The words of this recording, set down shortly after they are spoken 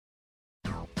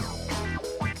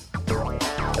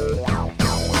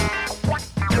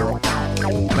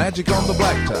Magic on the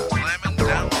blacktop. Slamming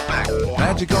down the backboard.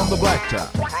 Magic on the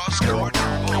blacktop. Cross-court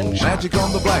motion. Magic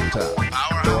on the blacktop.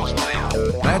 Powerhouse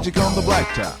layup. Magic on the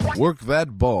blacktop. Work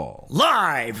that ball.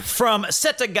 Live from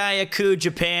Setagaya-ku,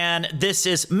 Japan, this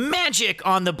is Magic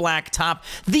on the Blacktop,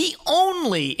 the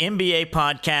only NBA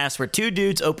podcast where two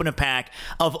dudes open a pack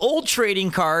of old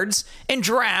trading cards and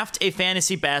draft a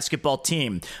fantasy basketball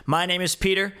team. My name is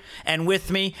Peter, and with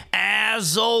me,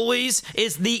 as always,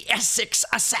 is the Essex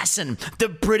Assassin, the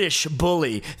British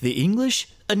Bully, the English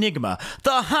Enigma,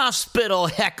 the Hospital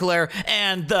Heckler,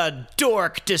 and the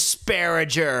Dork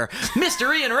Disparager,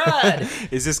 Mr. Ian Rudd.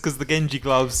 Is this because the Genji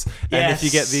gloves? And if you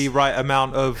get the right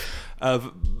amount of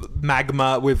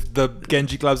magma with the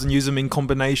Genji gloves and use them in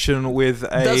combination with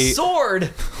The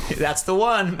sword. That's the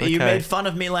one. Okay. You made fun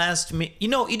of me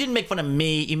you didn't make fun of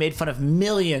me. You made fun of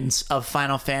millions of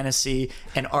Final Fantasy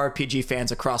and RPG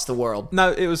fans across the world.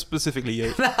 No, it was specifically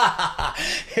you.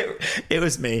 It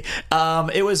was me.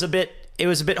 It was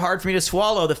a bit hard for me to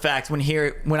swallow the fact when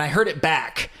I heard it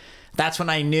back. That's when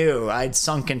I knew I'd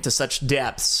sunk into such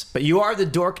depths. But you are the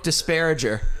Dork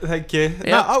Disparager. Thank you.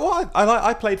 Yeah. No,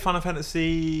 I played Final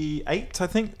Fantasy VIII, I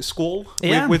think, Squall,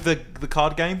 Yeah. with the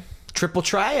card game. Triple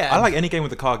Triad. I like any game with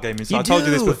the card game. So You I told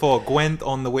you this do. before. Gwent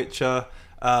on The Witcher,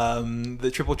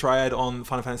 the Triple Triad on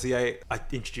Final Fantasy VIII. I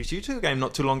introduced you to a game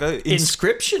not too long ago.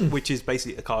 Inscription. Which is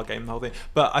basically a card game, the whole thing.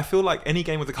 But I feel like any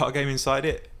game with a card game inside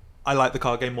it, I like the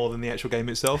card game more than the actual game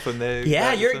itself. And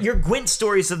your Gwent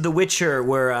stories of The Witcher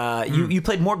were you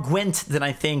played more Gwent than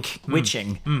I think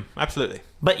Witching. Absolutely.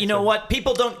 But you know what?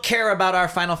 People don't care about our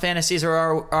Final Fantasies or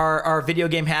our video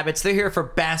game habits. They're here for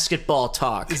basketball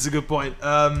talk. This is a good point.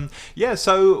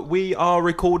 So we are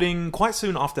recording quite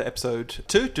soon after episode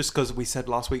 2, just because we said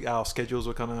last week our schedules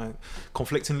were kind of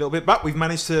conflicting a little bit. But we've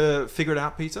managed to figure it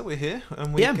out, Peter. We're here,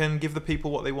 and we can give the people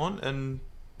what they want and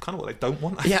kind of what they don't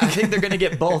want. Yeah, I think they're going to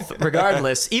get both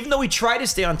regardless. Even though we try to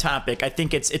stay on topic, I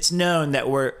think it's known that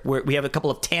we have a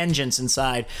couple of tangents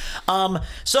inside.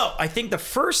 So I think the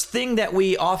first thing that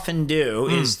we often do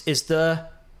is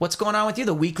the what's going on with you,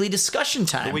 the weekly discussion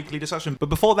time. The weekly discussion. But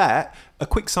before that, a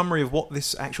quick summary of what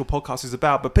this actual podcast is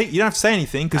about. But Pete, you don't have to say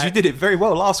anything because you did it very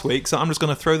well last week. So I'm just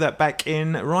going to throw that back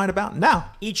in right about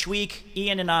now. Each week,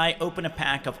 Ian and I open a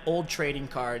pack of old trading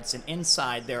cards, and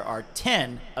inside there are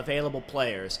 10 available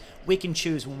players. We can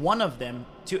choose one of them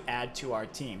to add to our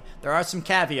team. There are some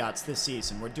caveats this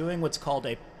season. We're doing what's called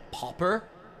a pauper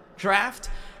draft,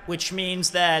 which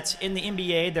means that in the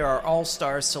NBA, there are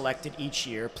all-stars selected each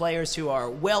year, players who are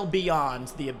well beyond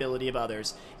the ability of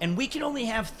others. And we can only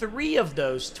have 3 of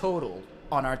those total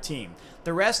on our team.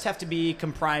 The rest have to be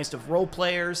comprised of role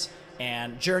players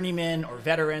and journeymen or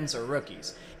veterans or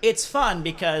rookies. It's fun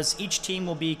because each team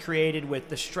will be created with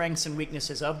the strengths and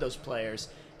weaknesses of those players,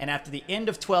 and after the end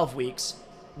of 12 weeks,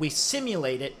 we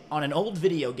simulate it on an old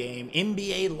video game,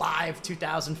 NBA Live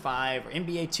 2005 or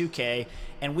NBA 2K,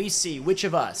 and we see which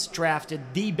of us drafted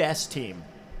the best team.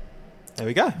 There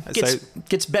we go.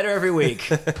 Gets better every week.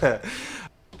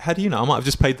 How do you know? I might have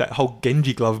just played that whole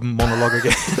Genji glove monologue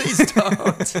again. Please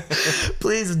don't.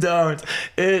 Please don't.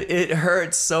 It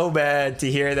hurts so bad to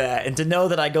hear that. And to know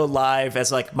that I go live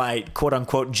as like my quote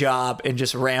unquote job and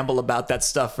just ramble about that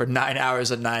stuff for 9 hours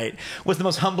a night was the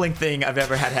most humbling thing I've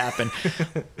ever had happen.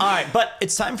 All right, but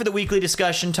it's time for the weekly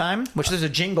discussion time, which there's a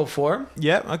jingle for.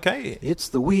 Yeah, okay. It's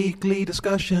the weekly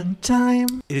discussion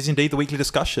time. It is indeed the weekly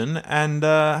discussion. And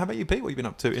how about you, Pete? What have you been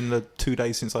up to in the 2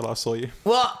 days since I last saw you?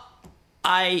 Well,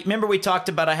 I remember we talked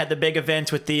about I had the big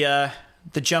event with the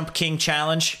Jump King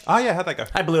Challenge. Oh, yeah. How'd that go?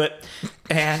 I blew it.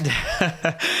 And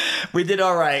we did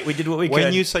all right. We did what we could.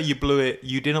 When you say you blew it,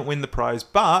 you didn't win the prize,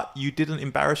 but you didn't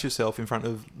embarrass yourself in front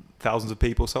of thousands of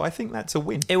people. So I think that's a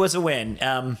win. It was a win.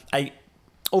 I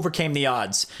overcame the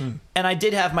odds. And I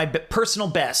did have my personal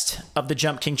best of the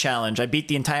Jump King Challenge. I beat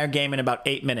the entire game in about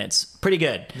 8 minutes. Pretty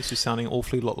good. This is sounding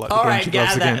awfully lot like the All Genji right,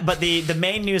 gloves again. but the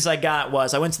main news I got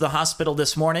was I went to the hospital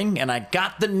this morning and I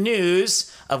got the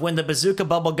news of when the bazooka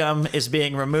bubblegum is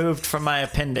being removed from my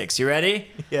appendix. You ready?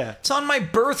 Yeah. It's on my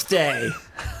birthday.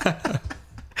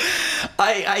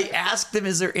 I asked them,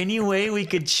 is there any way we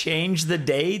could change the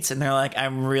dates? And they're like,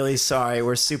 I'm really sorry.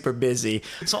 We're super busy.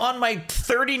 So on my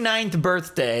 39th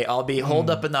birthday, I'll be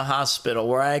holed up in the hospital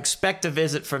where I expect a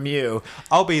visit from you.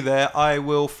 I'll be there. I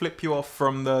will flip you off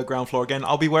from the ground floor again.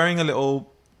 I'll be wearing a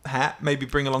little hat. Maybe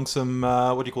bring along some,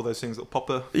 what do you call those things? Little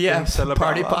popper? Yeah, things?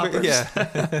 party poppers.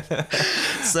 Yeah.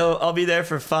 So I'll be there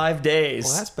for 5 days.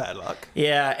 Well, that's bad luck.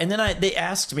 Yeah, and then they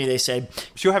asked me, they said...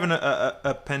 So you're having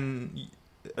a pen...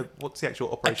 what's the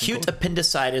actual operation Acute called?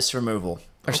 appendicitis removal.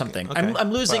 or something. okay.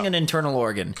 I'm losing Wow. an internal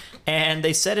organ. And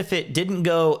they said if it didn't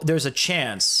go, there's a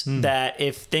chance that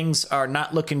if things are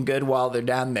not looking good while they're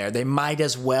down there, they might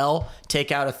as well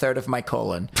take out a third of my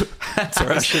colon.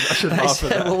 Sorry, I should I laugh at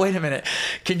said, that. well, wait a minute.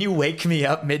 Can you wake me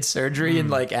up mid-surgery and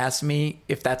like ask me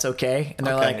if that's okay? And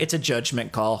they're Okay. like, it's a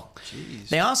judgment call.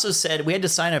 They also said we had to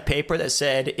sign a paper that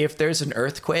said if there's an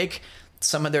earthquake,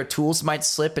 some of their tools might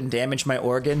slip and damage my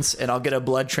organs, and I'll get a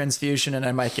blood transfusion and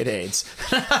I might get AIDS.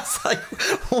 I was like,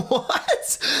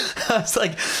 what? I was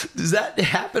like, does that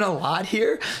happen a lot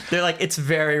here? They're like, it's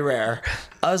very rare.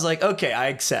 I was like, okay, I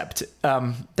accept.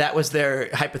 That was their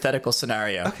hypothetical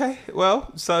scenario. Okay,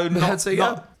 well, so That's a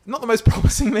go. not the most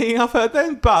promising meeting I've heard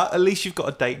then, but at least you've got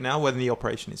a date now when the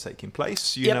operation is taking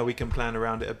place. You Yep. know we can plan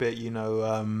around it a bit. You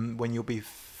know when you'll be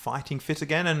fighting fit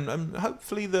again, and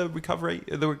hopefully the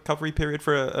recovery period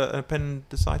for an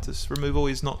appendicitis removal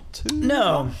is not too No,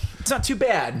 long. it's not too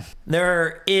bad.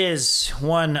 There is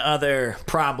one other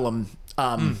problem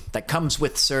that comes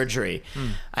with surgery.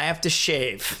 I have to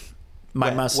shave my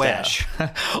Where? mustache.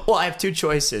 Well, I have two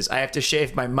choices. I have to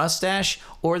shave my mustache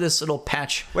or this little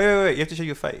patch. Wait, you have to show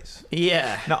your face.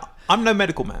 Yeah. No, I'm no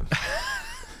medical man.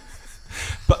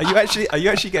 But are you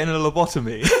actually getting a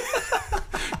lobotomy?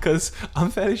 Because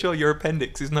I'm fairly sure your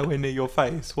appendix is nowhere near your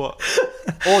face. What?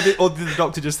 Or did the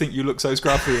doctor just think you look so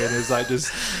scruffy and is like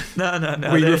just No.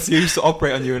 we there's- refuse to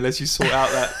operate on you unless you sort out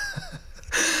that.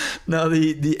 No,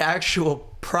 the actual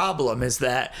problem is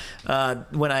that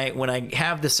when I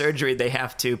have the surgery, they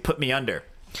have to put me under,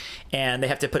 and they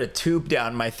have to put a tube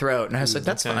down my throat. And I was like,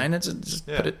 "That's okay. fine. Just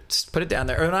Yeah. put it down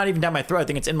there, or not even down my throat. I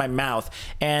think it's in my mouth."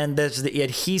 And there's the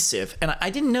adhesive, and I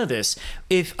didn't know this.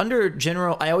 If under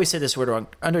general, I always say this word wrong.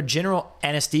 Under general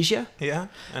anesthesia, Yeah,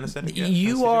 anesthetic. Yeah, you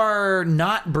anesthesia. are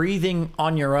not breathing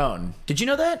on your own. Did you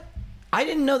know that? I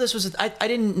didn't know this was. I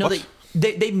didn't know What?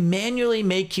 that they manually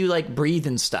make you like breathe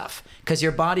and stuff because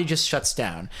your body just shuts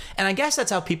down. And I guess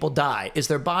that's how people die. Is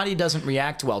their body doesn't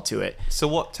react well to it. So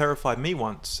what terrified me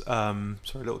once, sorry,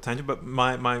 a little tangent, but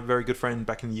my very good friend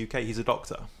back in the UK, he's a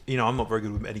doctor. You know, I'm not very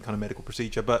good with any kind of medical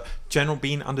procedure, but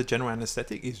being under general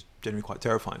anesthetic is generally quite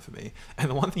terrifying for me. And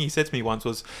the one thing he said to me once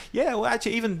was, yeah, well,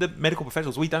 actually, even the medical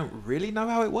professionals, we don't really know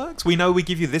how it works. We know we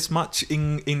give you this much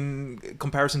in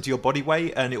comparison to your body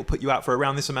weight, and it'll put you out for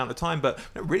around this amount of time, but we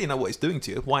don't really know what it's doing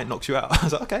to you, why it knocks you out. I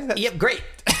was like, okay, that's... Yep, great.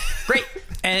 Great.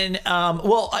 And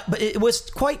but it was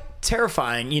quite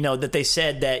terrifying, you know, that they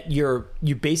said that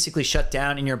you basically shut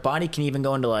down and your body can even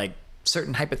go into like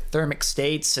certain hypothermic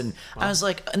states. And I was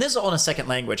like, and this is all in a second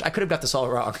language. I could have got this all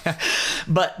wrong.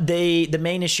 But the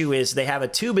main issue is they have a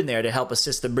tube in there to help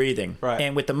assist the breathing. Right.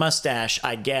 And with the mustache,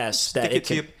 I guess that Stick it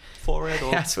to your forehead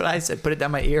or... That's what I said. Put it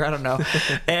down my ear. I don't know.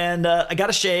 And I got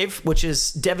a shave, which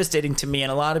is devastating to me.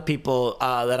 And a lot of people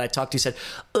that I talked to said,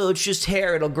 "Oh, it's just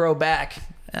hair. It'll grow back."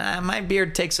 My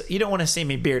beard takes... You don't want to see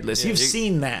me beardless. Yeah, You've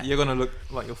seen that. You're going to look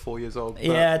like you're 4 years old. But...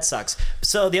 Yeah, it sucks.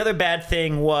 So the other bad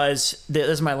thing was... This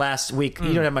is my last week.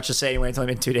 You don't have much to say anyway. It's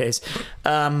only been 2 days.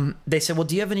 They said, well,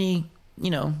 do you have any...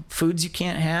 foods you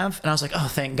can't have? And I was like, oh,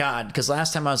 thank God. Because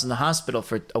last time I was in the hospital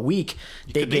for a week,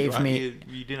 they Couldn't eat, gave right? me...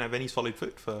 You didn't have any solid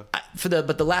food for...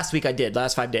 But the last week I did,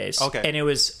 last 5 days. Okay. And it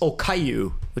was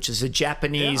okayu, which is a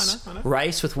Japanese I know.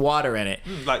 rice with water in it.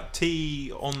 Like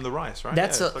tea on the rice, right?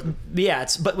 That's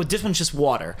but with this one's just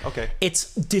water. Okay.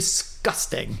 It's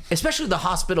disgusting, especially the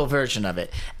hospital version of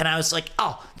it. And I was like,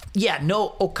 oh yeah,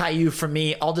 no okayu for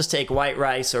me. I'll just take white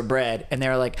rice or bread. And they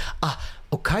were like,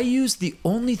 okayu's the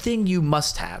only thing you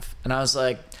must have. And I was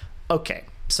like, okay.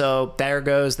 So there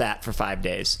goes that for 5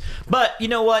 days. But you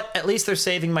know what? At least they're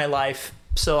saving my life.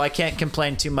 So I can't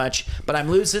complain too much, but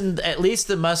I'm losing at least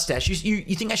the mustache. You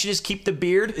think I should just keep the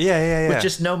beard? Yeah. With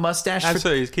just no mustache?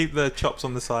 Absolutely, just keep the chops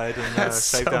on the side and That's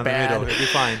shave so down bad. the middle. It'll be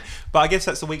fine. But I guess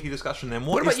that's the weekly discussion then.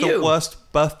 What What is about the you?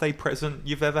 worst birthday present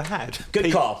you've ever had?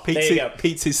 Good call. There you go.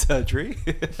 Pete's surgery.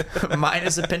 Mine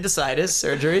is appendicitis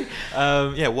surgery.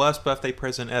 Worst birthday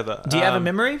present ever. Do you have a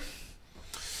memory?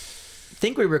 I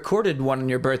think we recorded one on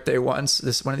your birthday once.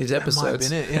 One of these episodes.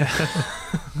 That might have been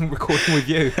it, yeah. Recording with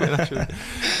you. Actually.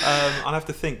 I'll have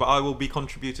to think, but I will be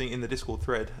contributing in the Discord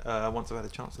thread once I've had a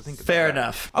chance to think about Fair that.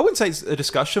 enough. I wouldn't say it's a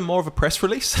discussion, more of a press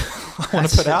release. I want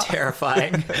That's to put out.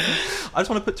 terrifying. I just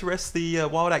want to put to rest the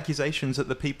wild accusations that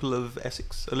the people of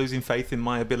Essex are losing faith in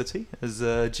my ability as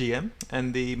a GM,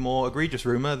 and the more egregious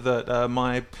rumour that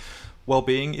my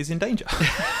well-being is in danger.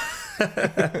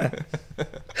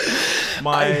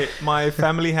 My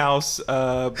family house,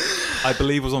 I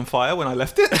believe, was on fire when I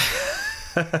left it.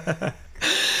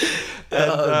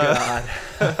 God.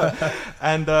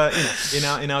 And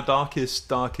in our darkest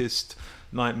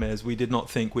nightmares. We did not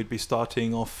think we'd be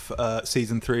starting off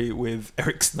season 3 with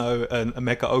Eric Snow and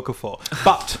Emeka Okafor.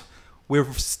 But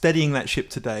we're steadying that ship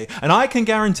today. And I can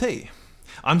guarantee,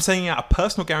 I'm sending out a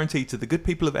personal guarantee to the good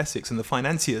people of Essex and the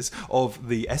financiers of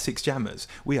the Essex Jammers.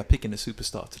 We are picking a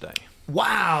superstar today.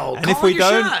 Wow. And if we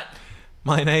don't,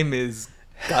 my name is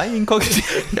Guy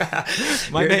Incognito.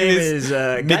 My name is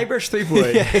Guybrush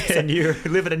Threepwood, and you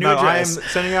live at a new address. I am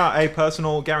sending out a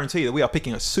personal guarantee that we are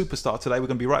picking a superstar today. We're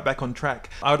going to be right back on track.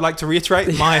 I would like to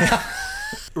reiterate my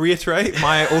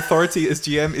authority as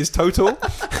GM is total.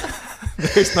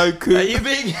 There's no coup. Are you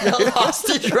being held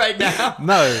hostage right now?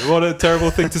 No, what a terrible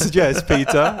thing to suggest,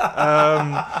 Peter.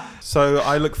 So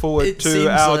I look forward to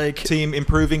our team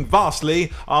improving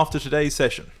vastly after today's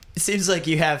session. It seems like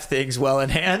you have things well in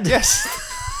hand. Yes.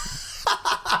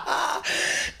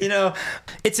 You know,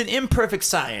 it's an imperfect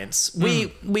science.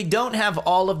 We don't have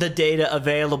all of the data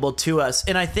available to us,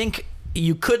 and I think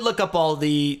you could look up all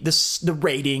the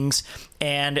ratings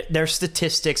and their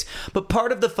statistics, but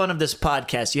part of the fun of this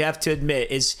podcast, you have to admit,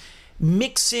 is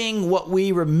mixing what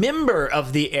we remember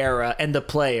of the era and the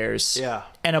players,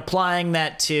 and applying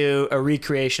that to a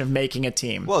recreation of making a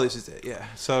team. Well, this is it, yeah.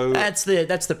 So that's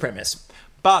the premise.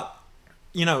 But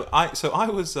you know, I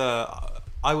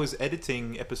was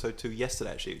editing episode 2 yesterday,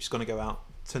 actually, which is going to go out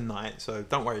tonight, so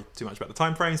don't worry too much about the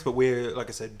time frames, but we're, like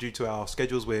I said, due to our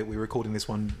schedules, we're recording this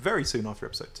one very soon after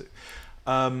episode 2.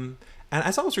 And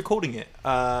as I was recording it,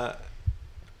 I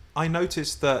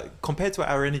noticed that compared to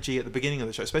our energy at the beginning of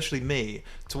the show, especially me,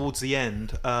 towards the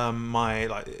end,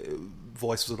 my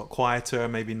voice was a lot quieter,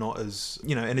 maybe not as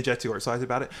energetic or excited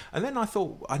about it. And then I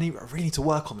thought, I really need to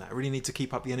work on that. I really need to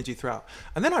keep up the energy throughout.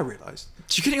 And then I realised,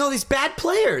 you're getting all these bad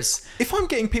players. If I'm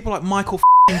getting people like Michael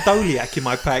Doliak in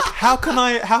my pack, how can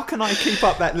I keep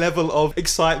up that level of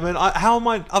excitement?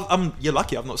 You're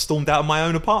lucky I've not stormed out of my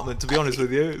own apartment, to be honest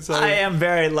with you. So I am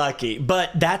very lucky,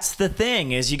 but that's the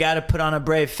thing, is you got to put on a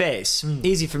brave face.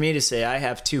 Easy for me to say. I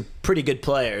have 2 pretty good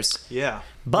players. Yeah.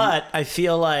 But I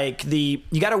feel like you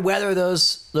got to weather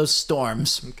those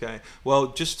storms. Okay. Well,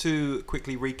 just to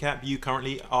quickly recap, you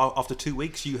currently, after 2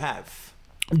 weeks, you have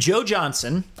Joe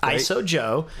Johnson, Great. ISO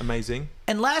Joe. Amazing.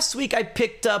 And last week I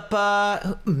picked up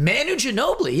Manu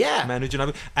Ginobili, Manu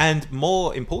Ginobili. And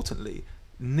more importantly,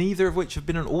 neither of which have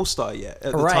been an all-star yet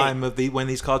at the time of when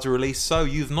these cards are released. So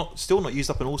you've still not used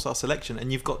up an all-star selection,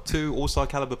 and you've got 2 all-star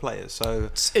caliber players.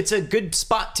 So it's a good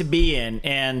spot to be in,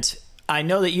 and I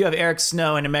know that you have Eric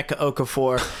Snow and Emeka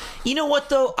Okafor. You know what,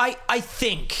 though?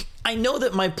 I know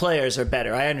that my players are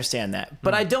better. I understand that.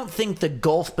 But I don't think the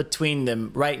gulf between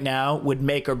them right now would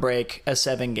make or break a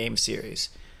 7-game series.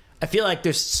 I feel like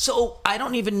I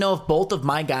don't even know if both of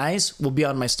my guys will be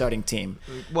on my starting team.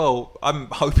 Well, I'm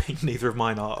hoping neither of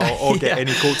mine are or get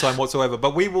any court time whatsoever.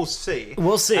 But we will see.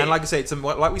 We'll see. And like I say,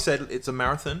 like we said, it's a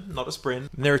marathon, not a sprint.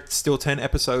 There are still 10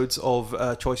 episodes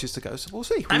of choices to go, so we'll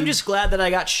see. I'm just glad that I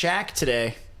got Shaq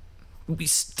today.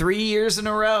 3 years in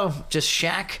a row, just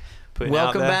Shaq.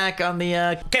 Welcome back on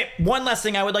the... Okay, one last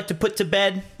thing I would like to put to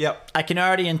bed. Yep. I can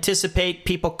already anticipate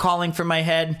people calling for my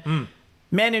head.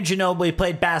 Manu Ginobili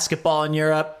played basketball in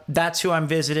Europe. That's who I'm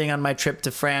visiting on my trip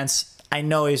to France. I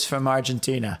know he's from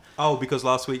Argentina. Oh, because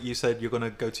last week you said you're going to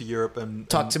go to Europe and...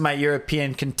 Talk to my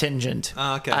European contingent.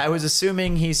 Okay. I was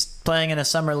assuming he's playing in a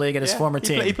summer league at his former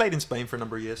team. He played in Spain for a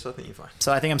number of years, so I think you're fine.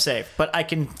 So I think I'm safe. But I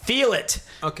can feel it.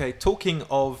 Okay, talking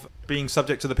of being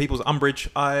subject to the people's umbrage,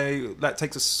 that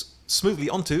takes us smoothly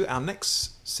onto our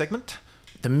next segment.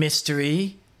 The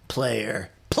mystery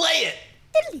player. Play it!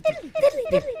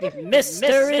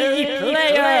 Mystery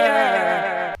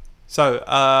player. So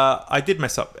I did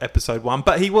mess up episode 1,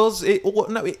 but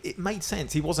it made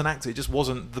sense. He was an actor. It just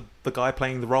wasn't the guy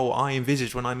playing the role I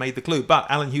envisaged when I made the clue. But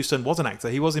Alan Houston was an actor.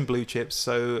 He was in Blue Chips,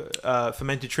 so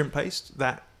fermented shrimp paste,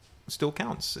 that still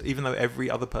counts, even though every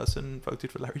other person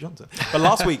voted for Larry Johnson. But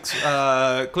last week's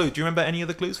clue, do you remember any of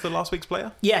the clues for last week's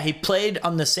player? Yeah, he played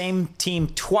on the same team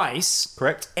twice.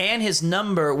 Correct. And his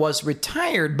number was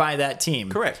retired by that team.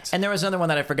 Correct. And there was another one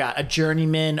that I forgot. A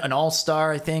journeyman, an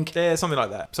all-star, I think. Yeah, something like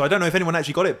that. So I don't know if anyone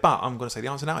actually got it, but I'm going to say the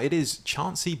answer now. It is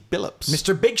Chauncey Billups.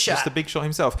 Mr. Big Shot. Mr. Big Shot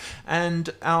himself. And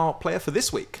our player for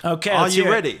this week. Okay, are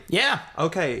you ready? Yeah.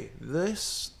 Okay,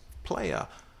 this player...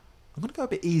 I'm going to go a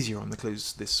bit easier on the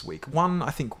clues this week. One,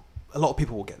 I think a lot of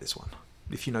people will get this one,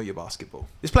 if you know your basketball.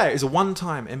 This player is a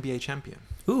one-time NBA champion.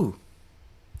 Ooh.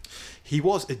 He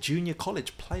was a junior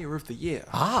college player of the year.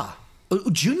 Ah.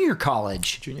 Junior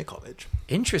college. Junior college.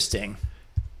 Interesting.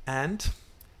 And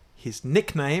his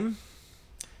nickname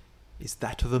is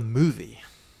that of a movie.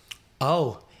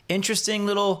 Oh, interesting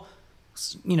little,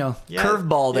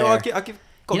 curveball there. I'll give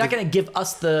You're not going to give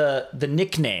us the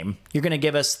nickname. You're going to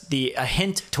give us a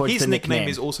hint towards His the nickname. nickname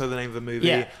is also the name of the movie.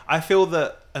 Yeah. I feel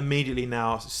that immediately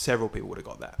now several people would have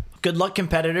got that. Good luck,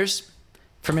 competitors.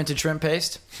 Fermented shrimp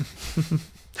paste.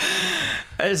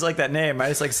 I just like that name. I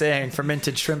just like saying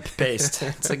fermented shrimp paste.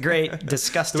 It's a great,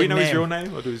 disgusting Do we know name. his real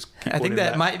name? Or do we just keep I calling think him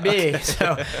that might be.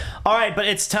 So, all right, but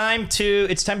it's time to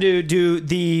do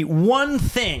the one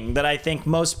thing that I think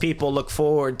most people look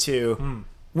forward to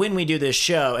when we do this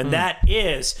show, and that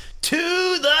is to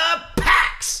the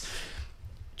packs.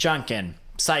 Junkin,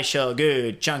 Saisho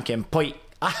Good, Junkin, Poi.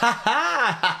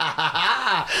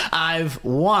 I've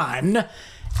won,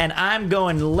 and I'm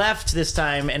going left this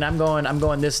time, and I'm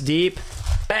going this deep.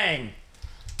 Bang.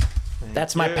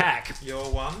 That's my pack.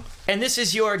 Your one. And this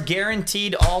is your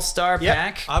guaranteed all-star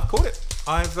pack. I've caught it.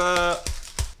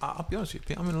 I'll be honest with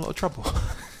you, I'm in a lot of trouble.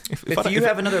 If you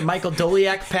have another Michael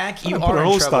Doliak pack, you I'm are an in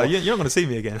all-star. trouble. You're not going to see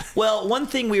me again. Well, one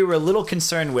thing we were a little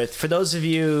concerned with, for those of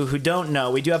you who don't know,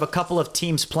 we do have a couple of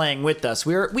teams playing with us.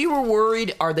 We were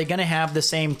worried, are they going to have the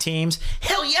same teams?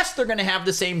 Hell yes, they're going to have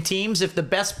the same teams if the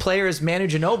best player is Manu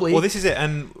Ginobili. Well, this is it.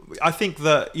 And I think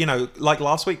that, like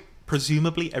last week,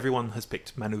 presumably everyone has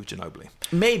picked Manu Ginobili.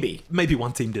 Maybe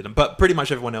one team didn't, but pretty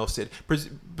much everyone else did.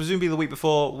 Presumably the week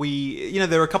before,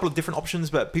 there were a couple of different options,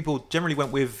 but people generally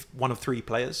went with one of three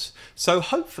players. So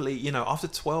hopefully, after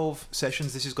 12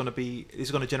 sessions, this is going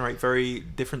to generate very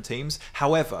different teams.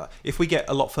 However, if we get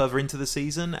a lot further into the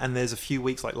season and there's a few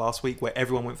weeks like last week where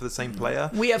everyone went for the same player,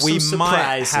 we might some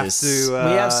surprises.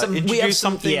 have to introduce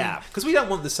something. Yeah, because we don't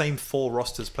want the same four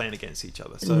rosters playing against each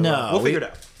other. So no, we'll figure it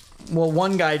out. Well,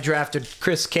 one guy drafted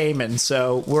Chris Kaman,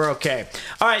 so we're okay.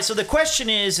 All right, so the question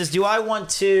is do I want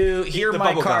to hear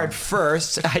my card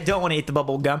first? I don't want to eat the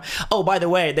bubble gum. Oh, by the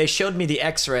way, they showed me the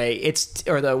x-ray. It's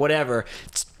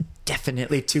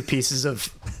definitely 2 pieces of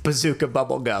bazooka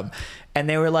bubble gum. And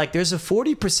they were like, there's a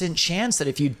 40% chance that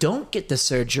if you don't get the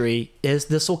surgery,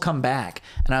 this will come back.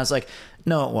 And I was like,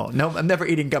 no, it won't. No, I'm never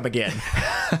eating gum again.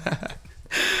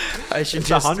 It's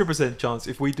 100% chance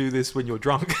if we do this when you're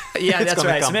drunk. Yeah, that's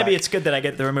right. So maybe it's good that I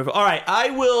get the removal. All right, I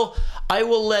will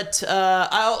let.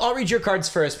 I'll read your cards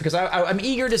first because I'm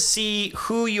eager to see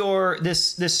who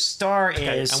this star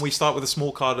is. And we start with a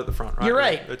small card at the front, right? You're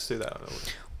right. Let's do that.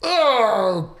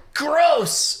 Oh,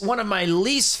 gross! One of my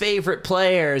least favorite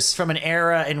players from an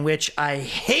era in which I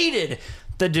hated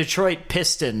the Detroit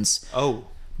Pistons. Oh,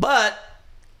 but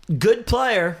good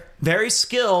player. Very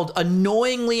skilled,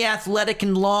 annoyingly athletic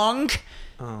and long.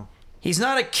 Oh. He's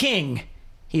not a king.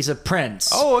 He's a prince.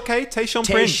 Oh, okay. Tayshaun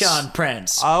Prince. Tayshaun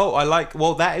Prince. Oh,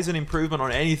 well, that is an improvement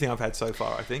on anything I've had so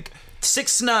far, I think.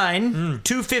 6'9",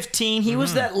 215. He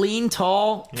was that lean,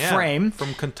 tall frame.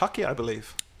 From Kentucky, I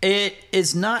believe. It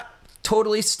is not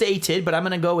totally stated, but I'm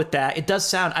going to go with that. It does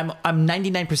sound, I'm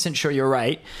 99% sure you're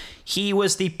right. He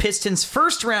was the Pistons'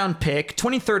 first-round pick,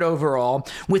 23rd overall,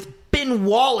 with Ben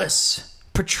Wallace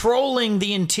patrolling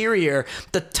the interior.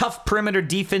 The tough perimeter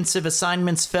defensive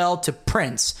assignments fell to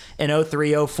Prince in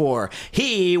 03-04.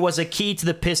 He was a key to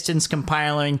the Pistons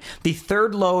compiling the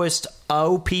third lowest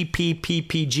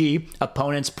OPPPPG,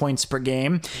 opponents' points per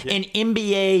game, in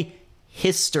NBA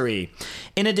history.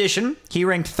 In addition, he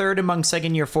ranked third among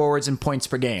second-year forwards in points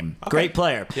per game. Okay. Great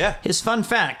player. Yeah. His fun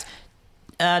fact,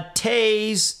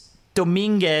 Tays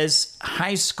Dominguez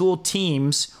high school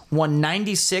teams won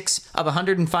 96 of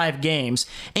 105 games,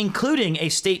 including a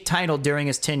state title during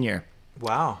his tenure.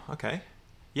 Wow. Okay.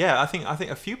 Yeah, I think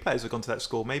a few players have gone to that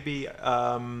school. Maybe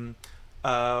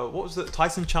what was it?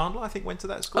 Tyson Chandler, I think, went to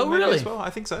that school. Oh, really? As well? I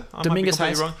think so. Dominguez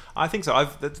High School. Wrong. I think so.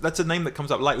 That's a name that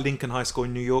comes up, like Lincoln High School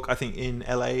in New York. I think in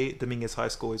LA, Dominguez High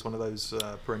School is one of those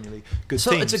perennially good teams.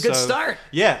 So it's a good start.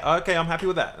 Yeah. Okay, I'm happy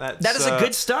with that. That is a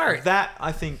good start. That,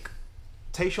 I think,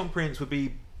 Tayshaun Prince would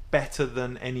be better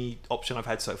than any option I've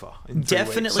had so far.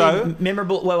 Definitely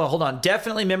memorable. Well, hold on.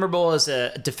 Definitely memorable as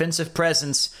a defensive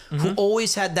presence who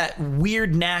always had that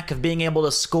weird knack of being able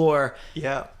to score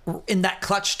in that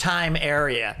clutch time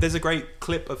area. There's a great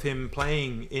clip of him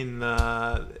playing in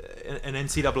an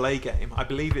NCAA game. I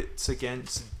believe it's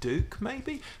against Duke,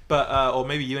 maybe, but or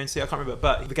maybe UNC. I can't remember.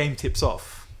 But the game tips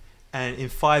off, and in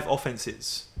 5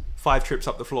 offenses, 5 trips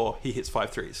up the floor, he hits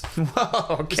 5 threes.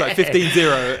 Whoa, okay. It's like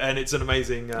 15-0, and it's an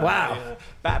amazing... wow.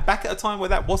 Back at a time where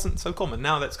that wasn't so common.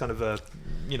 Now that's kind of a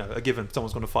given.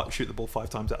 Someone's going to shoot the ball 5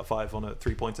 times out of 5 on a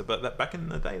 3-pointer. But back in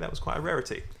the day, that was quite a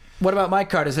rarity. What about my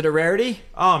card? Is it a rarity?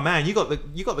 Oh, man, you got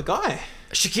the guy.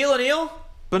 Shaquille O'Neal?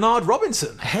 Bernard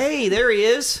Robinson. Hey, there he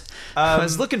is. I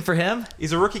was looking for him.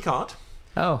 He's a rookie card.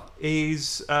 Oh.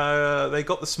 He's they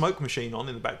got the smoke machine on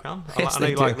in the background. Yes, I know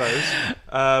they you do. like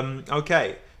those.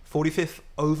 Okay. 45th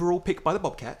overall pick by the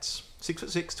Bobcats,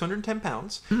 6'6", 210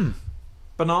 pounds.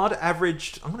 Bernard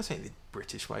averaged, I'm going to say it the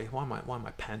British way. Why am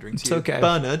I pandering to It's you? okay.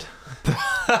 Bernard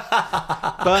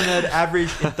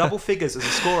averaged in double figures as a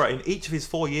scorer in each of his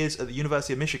 4 years at the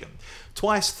University of Michigan.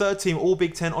 Twice third-team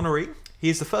All-Big Ten honoree. He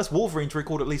is the first Wolverine to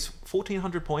record at least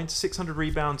 1,400 points, 600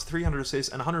 rebounds, 300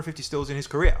 assists, and 150 steals in his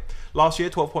career. Last year,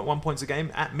 12.1 points a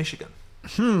game at Michigan.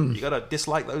 You gotta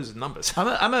dislike those numbers.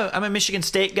 I'm a Michigan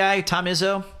State guy. Tom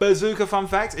Izzo. Bazooka fun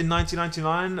fact, in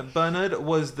 1999, Bernard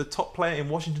was the top player in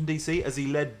Washington, D.C. as he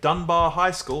led Dunbar High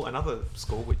School, another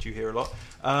school which you hear a lot,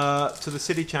 to the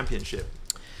city championship.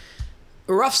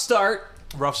 Rough start.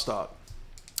 Rough start.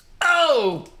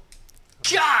 Oh,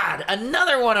 God.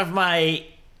 Another one of my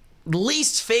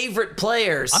least favorite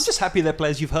players. I'm just happy they're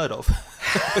players you've heard of.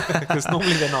 Because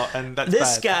normally they're not, and that's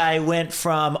This bad. guy went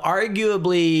from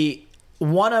arguably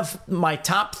one of my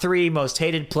top 3 most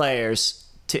hated players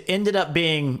to ended up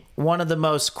being one of the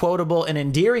most quotable and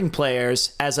endearing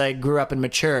players as I grew up and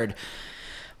matured.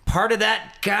 Part of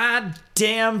that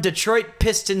goddamn Detroit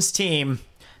Pistons team,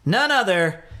 none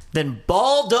other than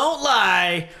Ball Don't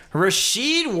Lie,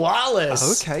 Rasheed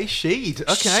Wallace. Okay, Sheed.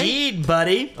 Okay. Sheed,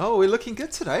 buddy. Oh, we're looking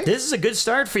good today. This is a good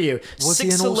start for you. Was he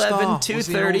an 6'11", all-star? Was he an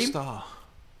 230. all-star?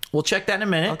 We'll check that in a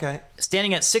minute. Okay.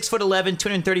 Standing at 6'11",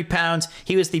 230 pounds,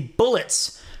 he was the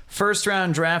Bullets'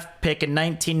 first-round draft pick in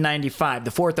 1995,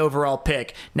 the 4th overall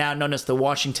pick, now known as the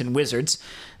Washington Wizards.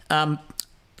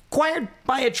 Acquired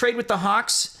by a trade with the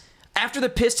Hawks. After the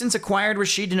Pistons acquired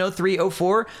Rasheed in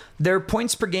 03-04, their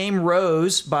points per game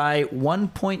rose by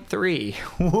 1.3.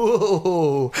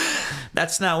 Whoa.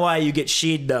 That's not why you get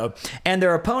Sheed, though. And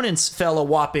their opponents fell a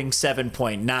whopping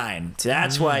 7.9. So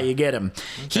that's why you get him.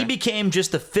 He became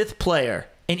just the 5th player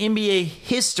in NBA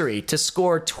history to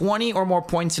score 20 or more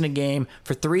points in a game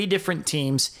for 3 different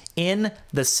teams in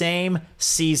the same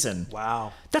season.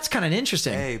 Wow. That's kind of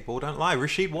interesting. Hey, Ball Don't Lie.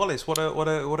 Rasheed Wallace, what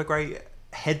a great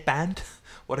headband.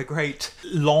 What a great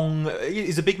long...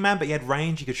 He's a big man, but he had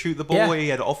range. He could shoot the ball. Yeah. He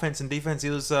had offense and defense. He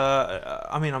was...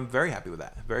 I'm very happy with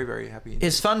that. Very, very happy.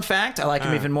 His fun fact, I like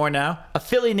him even more now. A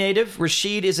Philly native,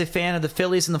 Rasheed is a fan of the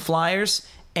Phillies and the Flyers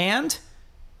and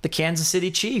the Kansas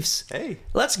City Chiefs. Hey.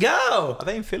 Let's go. Are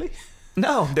they in Philly?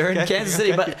 No, they're in Okay, Kansas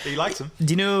City. okay. But He likes them.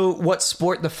 do you know what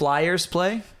sport the Flyers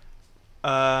play?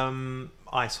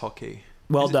 Ice hockey.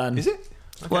 Well Is it- done. Is it?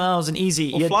 Okay. Well, it was an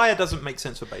easy... Well, flyer doesn't make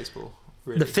sense for baseball,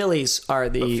 really. the Phillies are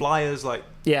But the... flyers, like...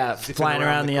 Yeah, zipping flying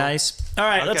around the court. ice. All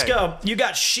right, let's Okay. go. You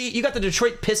got You got the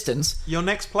Detroit Pistons. Your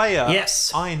next player,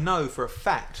 Yes. I know for a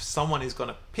fact someone is going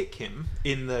to pick him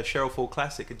in the Cheryl Fall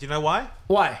Classic. And do you know why?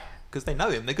 Why? Because they know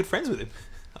him. They're good friends with him,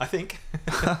 I think.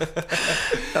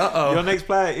 Uh-oh. Your next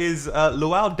player is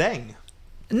Luol Deng.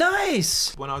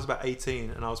 Nice. When I was about 18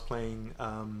 and I was playing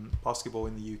basketball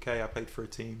in the UK, I played for a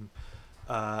team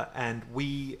and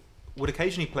we would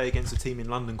occasionally play against a team in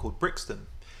London called Brixton.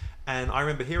 And I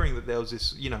remember hearing that there was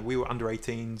this, we were under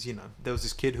 18s, there was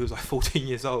this kid who was like 14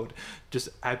 years old, just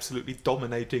absolutely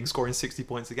dominating, scoring 60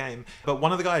 points a game. But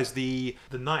one of the guys, the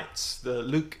Knights, the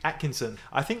Luke Atkinson,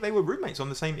 I think they were roommates on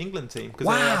the same England team because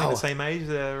they're I think Wow. the same age.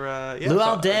 They're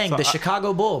Luol Deng, the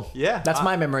Chicago Bull. Yeah. That's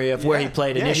my memory of where he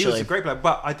played He initially. was a great player,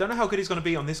 but I don't know how good he's going to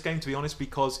be on this game, to be honest,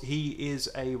 because he is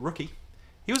a rookie.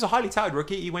 He was a highly touted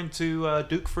rookie. He went to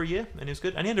Duke for a year, and he was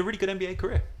good. And he had a really good NBA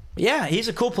career. Yeah, he's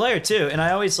a cool player too, and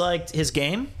I always liked his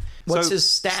game. What's So, his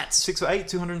stats? 6'8",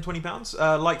 220 pounds.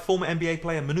 Like former NBA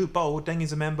player Manute Bol, Deng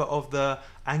is a member of the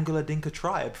Angler Dinka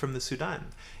tribe from the Sudan.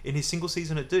 In his single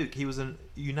season at Duke, he was an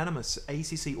unanimous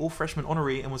ACC All-Freshman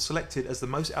honoree and was selected as the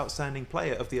most outstanding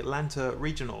player of the Atlanta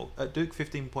Regional. At Duke,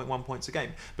 15.1 points a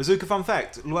game. Bazooka fun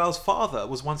fact, Luol's father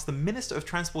was once the Minister of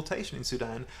Transportation in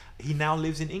Sudan. He now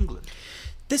lives in England.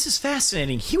 This is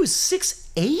fascinating. He was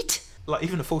 6'8"? Like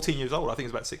even at 14 years old, I think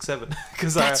he was about 6'7".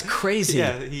 Because That's crazy.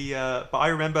 Yeah, he. But I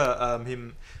remember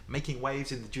him making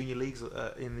waves in the junior leagues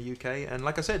in the UK. And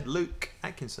like I said, Luke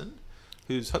Atkinson,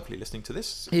 who's hopefully listening to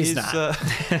this, He's is not.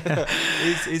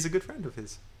 is a good friend of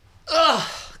his. Ugh,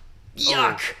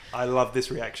 yuck. Oh, I love this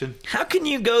reaction. How can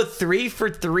you go 3 for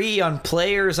 3 on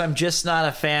players I'm just not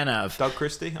a fan of? Doug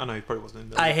Christie? I know he probably wasn't in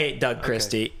there. I hate Doug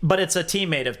Christie, but it's a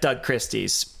teammate of Doug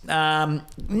Christie's.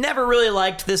 Never really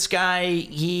liked this guy.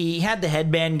 He had the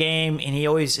headband game, and he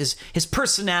always his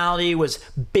personality was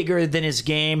bigger than his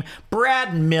game.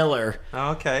 Brad Miller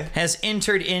Okay. has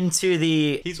entered into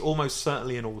the He's almost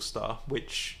certainly an all-star,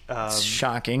 which...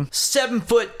 shocking 7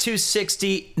 foot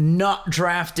 260, not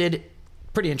drafted.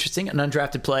 Pretty interesting, an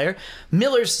undrafted player.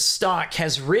 Miller's stock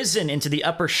has risen into the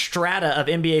upper strata of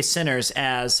NBA centers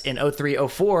as in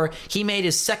 03-04, he made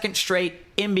his second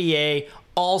straight NBA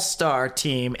all-star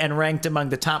team and ranked among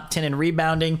the top 10 in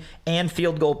rebounding and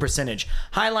field goal percentage.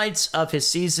 Highlights of his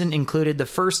season included the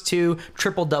first 2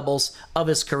 triple-doubles of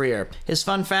his career. His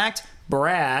fun fact,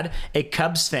 Brad, a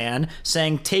Cubs fan,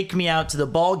 sang "Take Me Out to the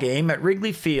Ball Game" at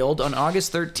Wrigley Field on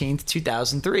August 13th,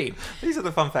 2003. These are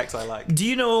the fun facts I like. Do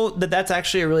you know that that's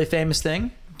actually a really famous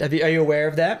thing? Are you aware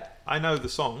of that? I know the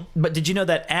song. But did you know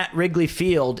that at Wrigley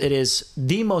Field, it is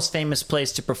the most famous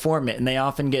place to perform it, and they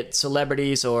often get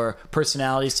celebrities or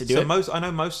personalities to do it? I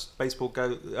know most baseball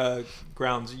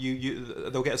grounds,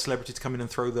 they'll get a celebrity to come in and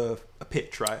throw a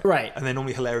pitch, right? Right. And they're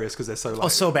normally hilarious because they're so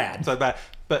so bad. So bad.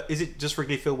 But is it just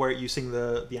Wrigley Field where you sing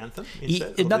the anthem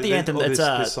instead? Not the anthem. It's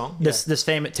this song. This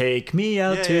famous "Take Me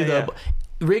Out to the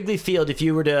Wrigley Field." If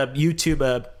you were to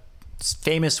YouTube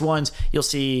famous ones, you'll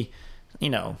see,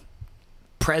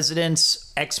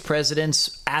 presidents,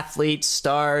 ex-presidents, athletes,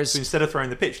 stars. So instead of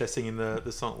throwing the pitch, they're singing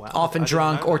the song. Wow. Often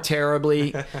drunk or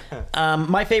terribly.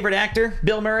 My favorite actor,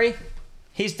 Bill Murray.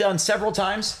 He's done several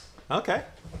times. Okay.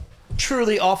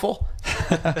 Truly awful.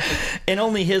 In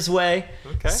only his way.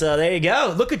 Okay. So there you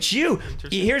go. Look at you.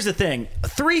 Here's the thing.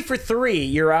 3 for 3,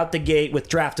 you're out the gate with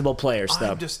draftable players,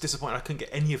 though. I'm just disappointed I couldn't get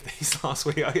any of these last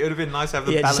week. It would have been nice to have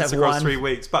them Yeah, just balanced have across one. 3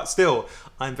 weeks. But still,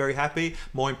 I'm very happy.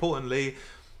 More importantly,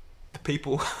 the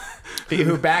people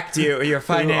who backed you, your who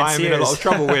financiers. I'm in a lot of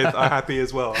trouble with are happy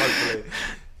as well, hopefully.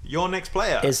 Your next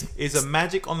player Is a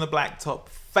Magic on the Blacktop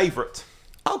favourite.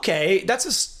 Okay, that's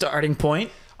a starting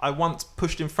point. I once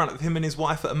pushed in front of him and his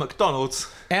wife at a McDonald's.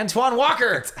 Antoine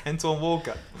Walker. Antoine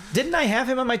Walker. Didn't I have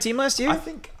him on my team last year? I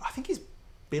think he's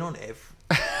been on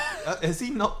has he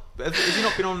not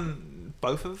been on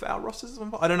both of our rosters?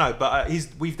 I don't know, but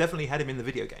we've definitely had him in the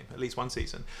video game at least one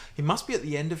season. He must be at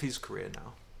the end of his career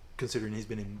now, considering he's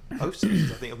been in both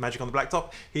seasons, I think, of Magic on the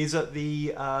Blacktop. He's at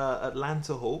the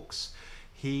Atlanta Hawks.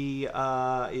 He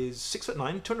is 6'9",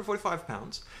 245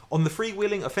 pounds. On the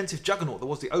freewheeling offensive juggernaut that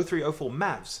was the 03-04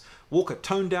 Mavs, Walker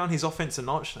toned down his offense a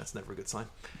notch. That's never a good sign.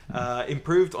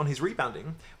 Improved on his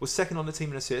rebounding, was second on the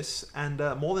team in assists, and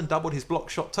more than doubled his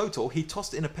block shot total. He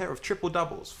tossed in a pair of triple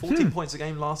doubles, 14 points a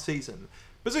game last season.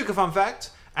 Bazooka fun fact: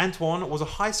 Antoine was a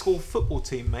high school football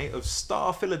teammate of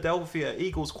star Philadelphia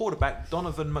Eagles quarterback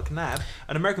Donovan McNabb,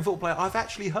 an American football player I've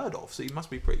actually heard of, so he must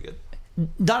be pretty good.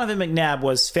 Donovan McNabb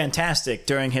was fantastic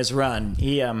during his run.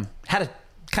 He had a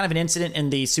kind of an incident in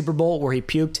the Super Bowl where he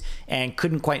puked and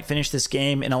couldn't quite finish this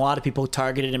game, and a lot of people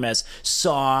targeted him as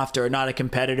soft or not a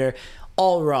competitor.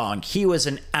 All wrong. He was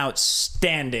an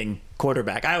outstanding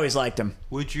quarterback. I always liked him.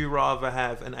 Would you rather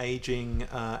have an aging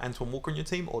Antoine Walker on your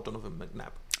team or Donovan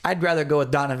McNabb? I'd rather go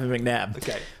with Donovan McNabb.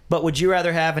 Okay. But would you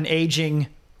rather have an aging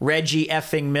Reggie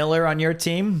effing Miller on your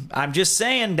team? I'm just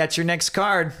saying, that's your next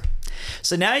card.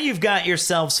 So now you've got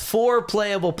yourselves 4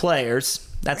 playable players.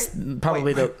 That's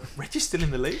probably Reggie's still in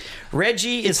the league?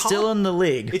 Reggie is still in the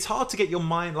league. It's hard to get your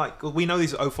mind, we know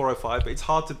these are 04-05, but it's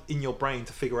hard to, in your brain,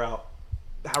 to figure out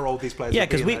how old these players are. Yeah,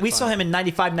 because we saw him in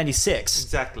 95-96.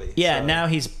 Exactly. Yeah, so, now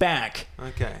he's back.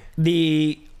 Okay.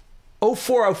 The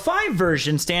 04-05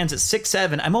 version stands at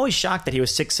 6'7". I'm always shocked that he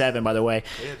was 6'7", by the way.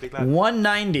 Yeah, big lad.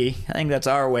 190. I think that's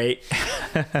our weight.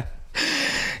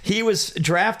 He was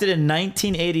drafted in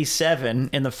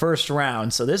 1987 in the first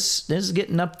round, so this is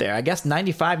getting up there. I guess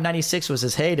 95-96 was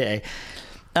his heyday.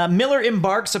 Miller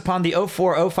embarks upon the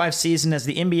 04-05 season as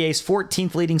the NBA's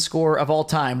 14th leading scorer of all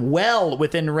time, well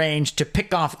within range to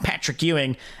pick off Patrick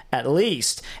Ewing at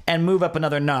least and move up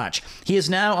another notch. He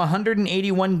is now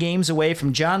 181 games away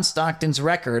from John Stockton's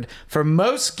record for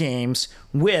most games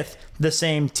with the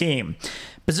same team.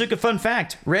 Bazooka fun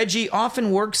fact: Reggie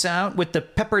often works out with the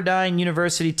Pepperdine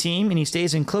University team, and he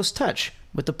stays in close touch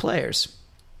with the players.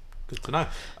 Good to know.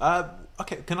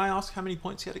 Okay, can I ask how many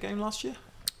points he had a game last year?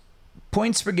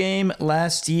 Points per game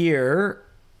last year,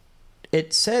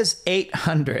 it says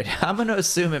 800. I'm going to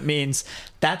assume it means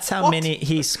that's how many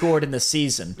he scored in the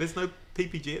season. There's no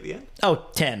PPG at the end? Oh,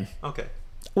 10. Okay.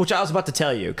 Which I was about to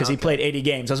tell you, because he played 80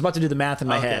 games. I was about to do the math in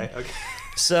my head. Okay.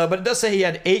 So, but it does say he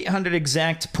had 800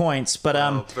 exact points. But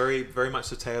very, very much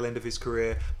the tail end of his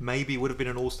career. Maybe would have been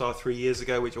an All-Star 3 years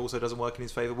ago, which also doesn't work in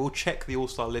his favour. We'll check the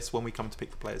All-Star list when we come to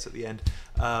pick the players at the end,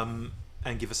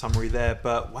 and give a summary there.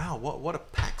 But wow, what a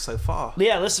pack so far.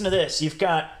 Yeah, listen to this. You've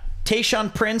got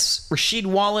Tayshaun Prince, Rasheed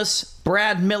Wallace,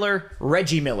 Brad Miller,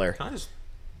 Reggie Miller.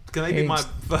 Can they be my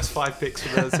first 5 picks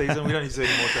for the season? We don't need to see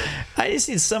any more. I just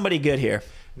need somebody good here.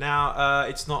 Now,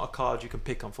 it's not a card you can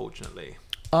pick, unfortunately.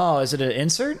 Oh, is it an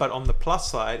insert? But on the plus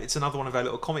side, it's another one of our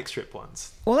little comic strip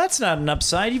ones. Well, that's not an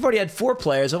upside. You've already had 4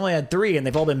 players. I've only had 3, and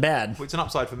they've all been bad. Well, it's an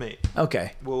upside for me.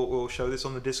 Okay. We'll show this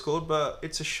on the Discord, but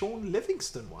it's a Sean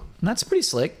Livingston one. That's pretty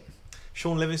slick.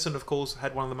 Sean Livingston, of course,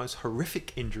 had one of the most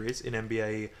horrific injuries in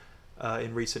NBA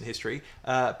in recent history,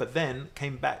 but then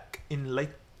came back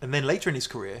and then later in his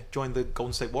career joined the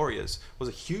Golden State Warriors, was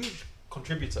a huge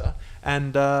contributor,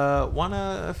 and won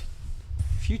a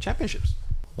few championships.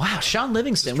 Wow, Sean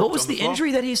Livingston. Just What was dropped on the the floor.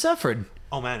 injury that he suffered?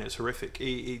 Oh man, it was horrific.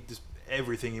 He just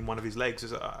everything in one of his legs.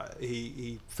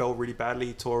 He fell really badly.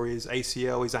 He tore his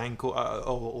ACL, his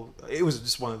ankle. It was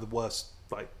just one of the worst,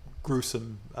 like,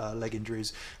 gruesome leg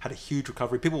injuries. Had a huge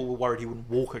recovery. People were worried he wouldn't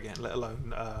walk again, let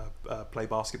alone play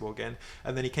basketball again.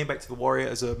 And then he came back to the Warrior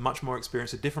as a much more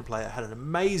experienced, a different player. Had an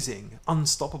amazing,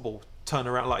 unstoppable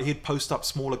turnaround. Like, he'd post up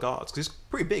smaller guards because he's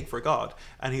pretty big for a guard,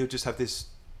 and he would just have this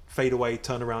fadeaway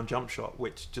turnaround jump shot,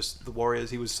 which just the Warriors,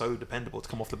 he was so dependable to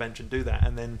come off the bench and do that.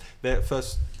 And then their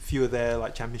first few of their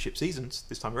like championship seasons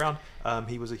this time around,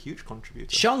 he was a huge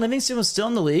contributor. Sean Livingston was still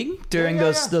in the league during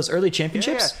those early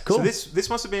championships. Yeah. Cool. So this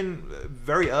must have been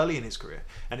very early in his career.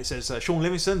 And it says Sean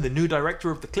Livingston, the new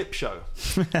director of the Clip Show.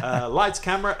 Lights,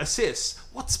 camera, assists.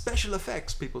 What special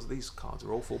effects? These cards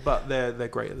are awful, but they're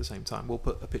great at the same time. We'll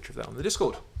put a picture of that on the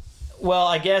Discord. Well,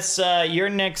 I guess your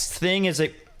next thing is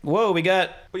whoa, we got.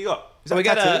 What do you got? Is that We a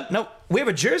got tattoo? no. We have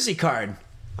a jersey card.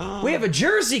 We have a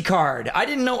jersey card. I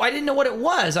didn't know what it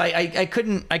was. I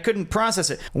couldn't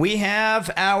process it. We have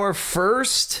our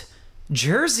first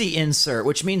jersey insert,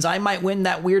 which means I might win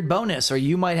that weird bonus, or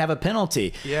you might have a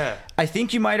penalty. Yeah. I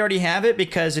think you might already have it,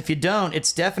 because if you don't,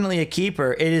 it's definitely a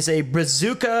keeper. It is a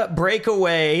Bazooka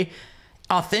Breakaway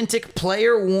authentic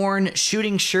player-worn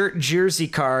shooting shirt jersey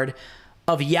card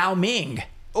of Yao Ming.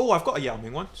 Oh, I've got a Yao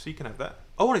Ming one, so you can have that.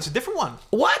 Oh, and it's a different one.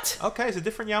 What? Okay, it's a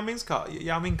different Yao Ming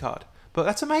card. But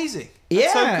that's amazing.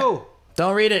 Yeah. That's so cool.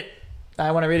 Don't read it.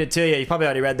 I want to read it to you. You probably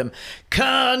already read them.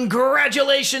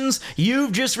 Congratulations!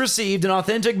 You've just received an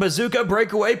authentic Bazooka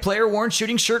Breakaway player-worn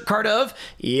shooting shirt card of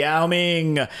Yao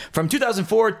Ming from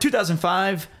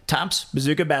 2004-2005 Topps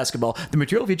Bazooka Basketball. The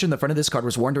material featured in the front of this card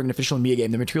was worn during an official NBA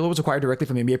game. The material was acquired directly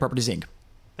from NBA Properties Inc.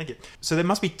 Thank you. So there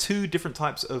must be two different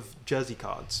types of jersey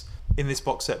cards in this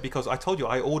box set, because I told you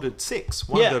I ordered 6.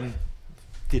 One of them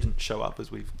didn't show up,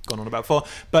 as we've gone on about before,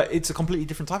 but it's a completely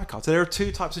different type of card. So there are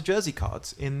 2 types of jersey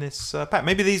cards in this pack.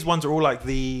 Maybe these ones are all like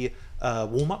the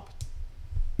warm-up.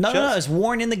 No, it's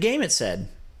worn in the game, it said.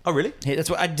 Oh, really? Hey, that's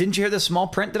what. Didn't you hear the small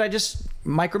print that I just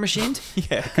micro-machined?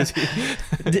 Yeah, because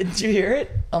Didn't you hear it?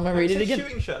 I'm going to read it again.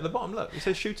 Shooting shirt at the bottom. Look, it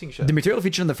says shooting shirt. The material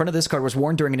featured on the front of this card was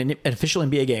worn during an official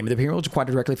NBA game. The material was acquired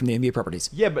directly from the NBA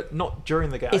Properties. Yeah, but not during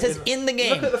the game. It says in the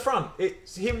game. Look at the front.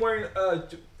 It's him wearing a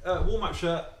warm-up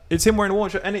shirt. It's him wearing a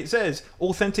warm-up shirt, and it says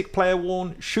authentic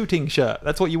player-worn shooting shirt.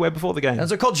 That's what you wear before the game.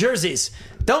 Those are called jerseys.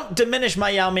 Don't diminish my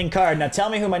Yao Ming card. Now tell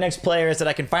me who my next player is, that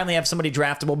I can finally have somebody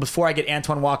draftable before I get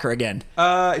Antoine Walker again.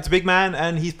 It's a big man,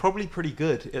 and he's probably pretty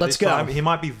good at Let's this go. time. He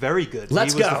might be very good.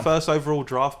 Let's he was go. the first overall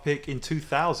draft pick in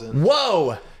 2000.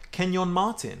 Whoa! Kenyon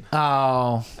Martin.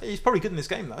 Oh, He's probably good in this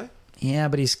game, though. yeah,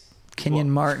 but he's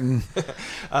Kenyon Martin.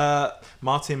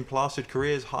 Martin plastered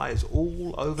careers highs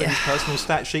all over his personal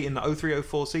stat sheet in the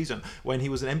 03-04 season when he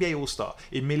was an NBA All-Star.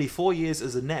 In merely 4 years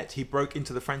as a net, he broke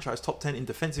into the franchise top 10 in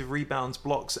defensive rebounds,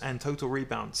 blocks, and total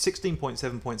rebounds.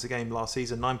 16.7 points a game last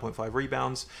season, 9.5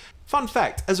 rebounds. Fun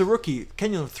fact, as a rookie,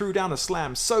 Kenyon threw down a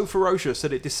slam so ferocious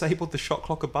that it disabled the shot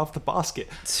clock above the basket.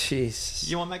 Jeez.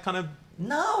 You want that kind of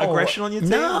No aggression on your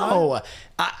team? No.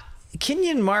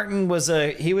 Kenyon Martin was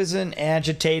an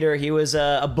agitator. He was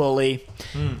a bully.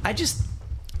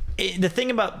 The thing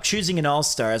about choosing an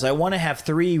all-star is I want to have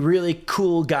 3 really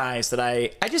cool guys that I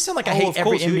just sound like I hate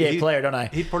every NBA player, don't I?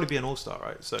 He'd probably be an all-star,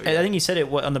 right? So I think you said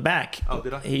it on the back. Oh,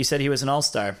 did I? He said he was an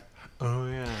all-star. Oh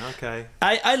yeah, okay.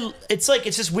 It's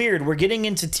just weird. We're getting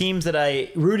into teams that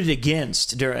I rooted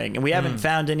against during, and we haven't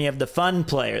found any of the fun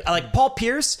players. Like Paul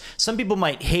Pierce. Some people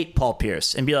might hate Paul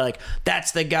Pierce and be like,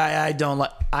 "That's the guy I don't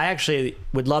like." I actually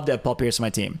would love to have Paul Pierce on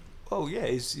my team. Oh yeah,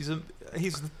 he's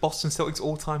the Boston Celtics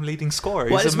all-time leading scorer.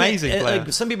 Well, He's an amazing player.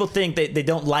 Like, some people think they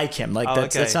don't like him. Like Oh,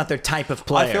 that's not their type of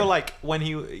player. I feel like when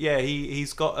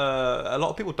he's got a lot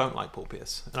of people don't like Paul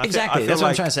Pierce. And Exactly, I feel that's what I'm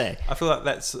like- trying to say. I feel like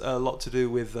that's a lot to do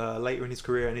with later in his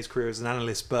career and his career as an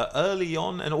analyst. But early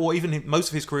on, or even most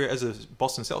of his career as a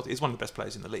Boston Celtic, he's one of the best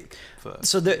players in the league.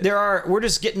 So we're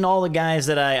just getting all the guys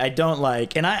that I don't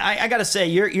like, and I gotta say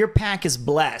your pack is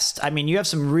blessed. I mean, you have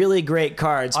some really great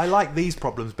cards. I like these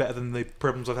problems better than the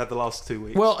problems I've had the last 2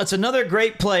 weeks. Well, it's another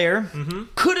great player.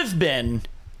 Could have been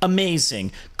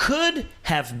amazing. Could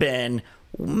have been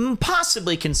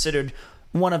possibly considered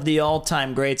one of the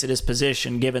all-time greats at his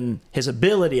position, given his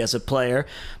ability as a player,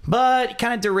 but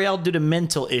kind of derailed due to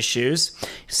mental issues.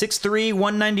 6'3",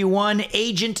 191,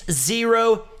 Agent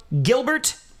Zero,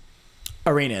 Gilbert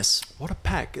Arenas. What a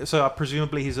pack. So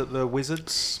presumably he's at the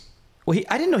Wizards. Well,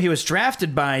 I didn't know he was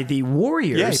drafted by the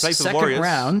Warriors. Yeah, he played for the second Warriors.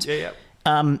 round.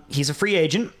 Yeah. He's a free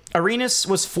agent. Arenas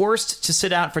was forced to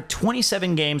sit out for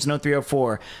 27 games in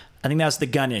 03-04. I think that was the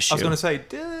gun issue. I was going to say,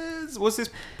 was this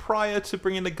prior to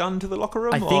bringing the gun to the locker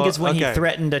room? I think it's when he Okay.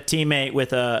 threatened a teammate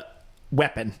with a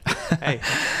weapon. Hey,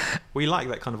 we like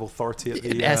that kind of authority at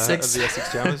the Essex.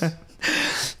 Jammers.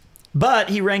 But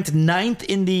he ranked 9th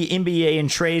in the NBA in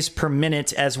trays per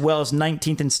minute, as well as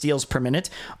 19th in steals per minute.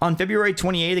 On February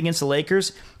 28th against the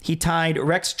Lakers, he tied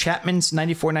Rex Chapman's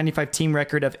 94-95 team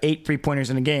record of 8 3-pointers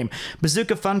in a game.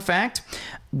 Bazooka fun fact,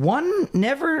 one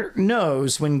never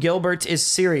knows when Gilbert is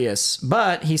serious,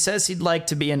 but he says he'd like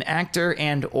to be an actor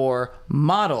and or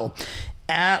model.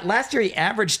 Last year, he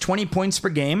averaged 20 points per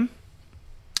game.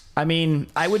 I mean,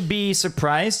 I would be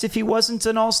surprised if he wasn't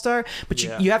an all-star, but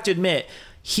Yeah. you have to admit,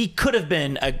 he could have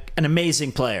been an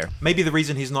amazing player. Maybe the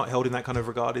reason he's not held in that kind of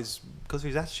regard is because of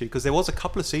his attitude. Because there was a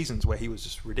couple of seasons where he was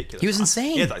just ridiculous. He was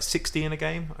insane. He had like 60 in a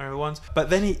game, I remember once.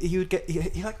 But then he would get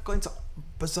he like got into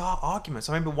bizarre arguments.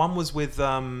 I remember one was with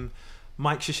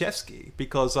Mike Krzyzewski,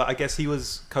 because I guess he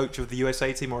was coach of the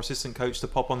USA team or assistant coach to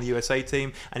Pop on the USA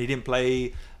team, and he didn't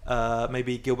play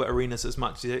maybe Gilbert Arenas as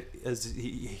much as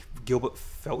Gilbert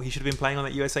felt he should have been playing on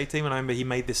that USA team. And I remember he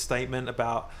made this statement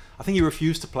about, I think he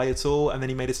refused to play at all, and then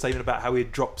he made a statement about how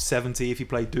he'd drop 70 if he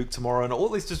played Duke tomorrow, and all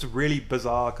this just really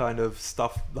bizarre kind of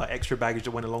stuff, like extra baggage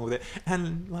that went along with it.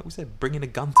 And like we said, bringing a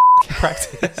gun to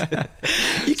practice.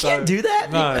 You can't do that.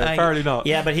 No, apparently not.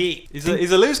 Yeah, but He's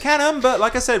a loose cannon, but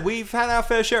like I said, we've had our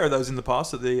fair share of those in the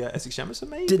past at the Essex Jammers, so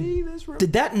maybe there's room.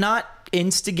 Did that not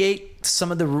instigate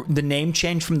some of the name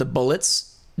change from the Bullets?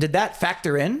 Did that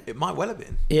factor in? It might well have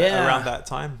been. Yeah. Around that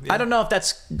time. Yeah. I don't know if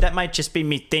that might just be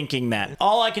me thinking that.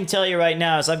 All I can tell you right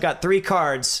now is I've got 3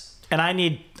 cards, and I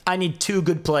need 2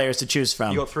 good players to choose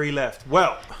from. You got 3 left.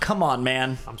 Well, Come on,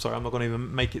 man. I'm sorry, I'm not going to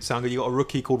even make it sound good. You got a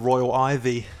rookie called Royal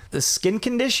Ivy. The skin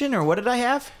condition, or what did I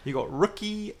have? You got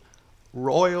rookie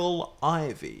Royal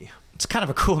Ivy. It's kind of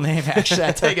a cool name, actually.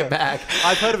 I take it back.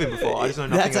 I've heard of him before. I just know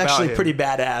nothing That's about actually him. pretty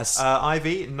badass.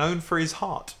 Ivy, known for his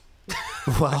heart.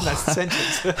 Well, That's the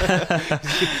sentence.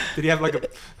 Did he have like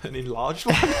an enlarged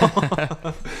one?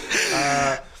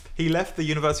 He left the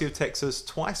University of Texas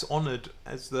twice honored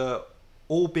as the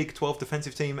All Big 12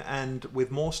 defensive team and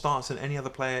with more starts than any other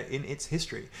player in its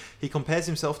history. He compares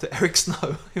himself to Eric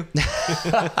Snow. If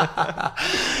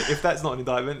that's not an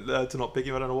indictment to not pick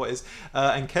him, I don't know what is.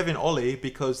 And Kevin Ollie,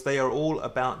 because they are all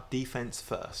about defense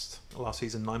first. Last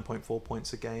season, 9.4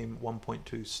 points a game,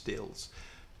 1.2 steals.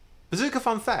 Bazooka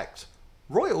fun fact.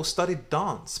 Royal studied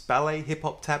dance, ballet,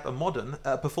 hip-hop, tap, and modern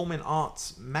at Performing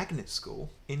Arts Magnet School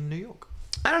in New York.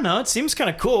 I don't know. It seems kind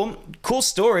of cool. Cool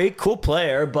story, cool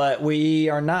player, but we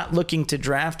are not looking to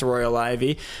draft Royal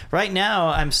Ivy. Right now,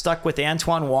 I'm stuck with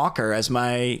Antoine Walker as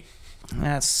my...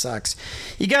 That sucks.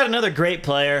 You got another great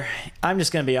player. I'm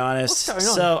just going to be honest. What's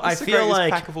going on? So It's I the feel greatest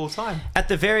like pack of all time. at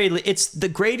the it's the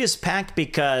greatest pack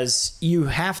because you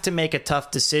have to make a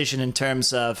tough decision in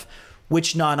terms of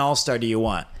which non-all-star do you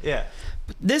want. Yeah.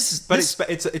 This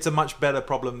It's a much better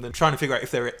problem than trying to figure out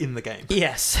if they're in the game.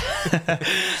 Yes.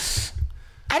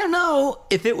 I don't know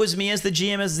if it was me as the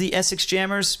GM as the Essex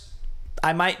Jammers,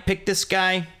 I might pick this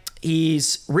guy.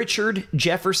 He's Richard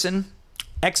Jefferson.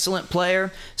 Excellent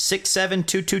player, 6'7",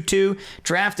 222,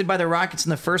 drafted by the Rockets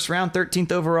in the first round,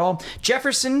 13th overall.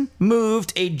 Jefferson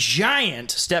moved a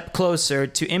giant step closer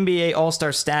to NBA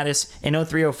All-Star status in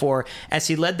 03-04 as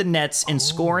he led the Nets in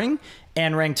scoring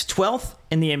and ranked 12th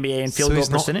in the NBA in field goal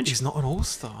percentage. He's not an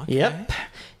all-star. Okay. Yep.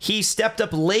 He stepped up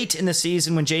late in the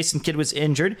season when Jason Kidd was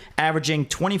injured, averaging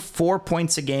 24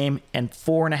 points a game and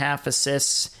 4.5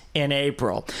 assists in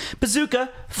April. Bazooka,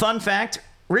 fun fact,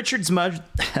 Richard's mother...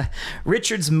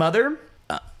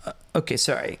 okay,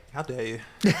 sorry. How dare you?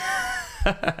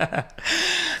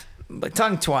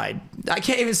 Tongue-tied. I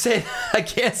can't even say it. I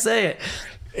can't say it.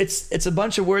 It's a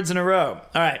bunch of words in a row.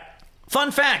 All right.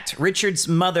 Fun fact, Richard's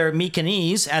mother,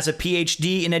 Meekanese, has a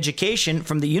PhD in education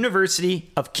from the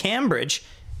University of Cambridge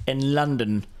in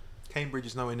London. Cambridge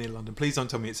is nowhere near London. Please don't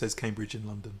tell me it says Cambridge in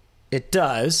London. It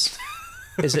does.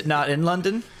 Is it not in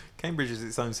London? Cambridge is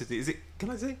its own city. Is it? Can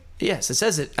I see? Yes, it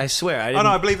says it. I swear. Oh no,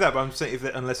 I believe that, but I'm saying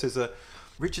unless there's a...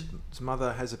 Richard's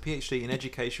mother has a PhD in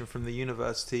education from the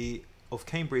University of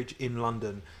Cambridge in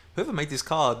London. Whoever made this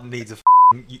card needs a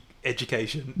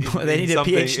education. They need a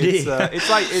PhD.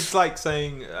 It's like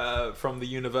saying from the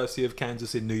University of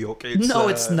Kansas in New York.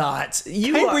 It's not.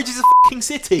 Cambridge is a fucking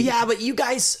city. Yeah, but you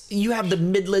guys, you have the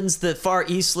Midlands, the Far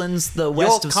Eastlands, the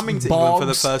West You're of coming to bogs. England for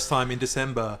the first time in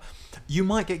December. You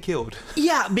might get killed.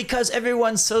 Yeah, because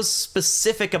everyone's so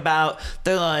specific about.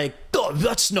 They're like, oh,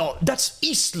 that's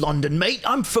East London, mate.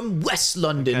 I'm from West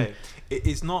London. Okay. it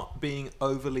is not being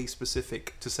overly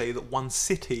specific to say that one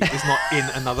city is not in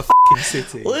another f***ing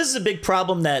city. Well, this is a big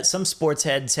problem that some sports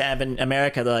heads have in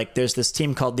America. They're like, there's this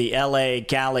team called the LA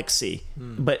Galaxy,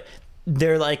 but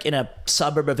they're like in a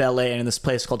suburb of LA in this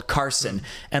place called Carson,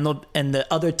 and the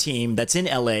other team that's in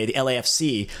LA, the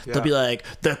LAFC, they'll be like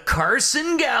the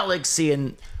Carson Galaxy,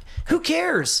 and who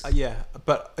cares? Yeah,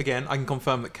 but again, I can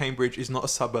confirm that Cambridge is not a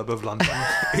suburb of London.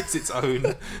 It's its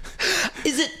own.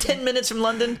 Is it 10 minutes from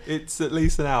London? It's at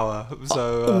least an hour.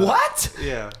 So what?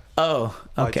 Yeah. Oh,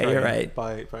 okay, you're right.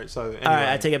 So anyway, All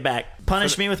right, I take it back.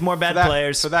 Punish me with more bad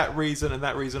players. For that reason and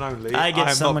that reason only, I get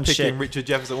I'm someone not picking shit. Richard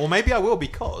Jefferson. Well, maybe I will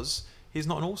because he's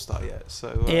not an all-star yet.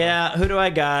 So Yeah, who do I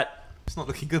got? it's not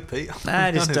looking good, Pete.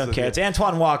 I just don't care. It's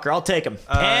Antoine Walker. I'll take him.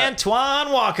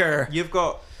 Antoine Walker. You've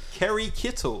got Kerry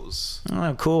Kittles.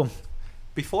 Oh, cool.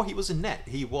 Before he was a Net,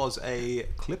 he was a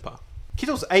Clipper.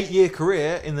 Kittles' 8-year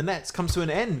career in the Nets comes to an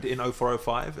end in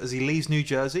 04-05 as he leaves New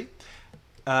Jersey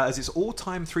as its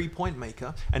all-time three-point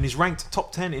maker and is ranked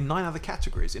top 10 in 9 other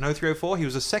categories. In 03-04, he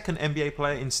was the second NBA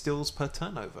player in steals per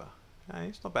turnover.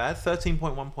 It's not bad.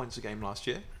 13.1 points a game last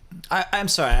year. I'm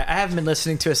sorry. I haven't been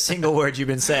listening to a single word you've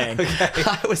been saying. Okay.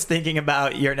 I was thinking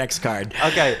about your next card.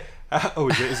 Okay.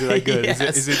 Is it that good? Yes.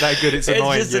 Is it that good? It's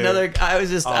annoying. It's just you. another. I was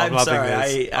just. I'm I'm loving sorry.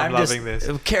 this. I'm loving this.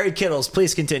 Kerry Kittles,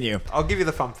 please continue. I'll give you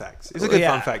the fun facts. It's a good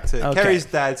Yeah. fun fact too. Okay. Kerry's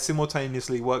dad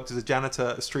simultaneously worked as a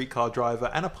janitor, a streetcar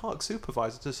driver, and a park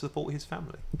supervisor to support his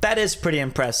family. That is pretty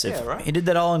impressive. Yeah, right? He did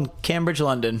that all in Cambridge,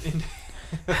 London.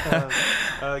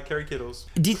 Kerry Kittles.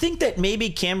 Do you think that maybe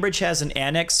Cambridge has an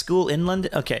annex school in London?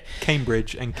 Okay.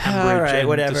 Cambridge and All Cambridge right, and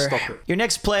whatever. just stop it. Your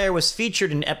next player was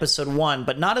featured in episode 1,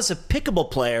 but not as a pickable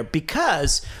player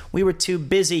because we were too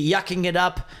busy yucking it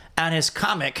up on his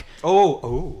comic.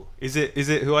 Oh. Is it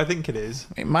who I think it is?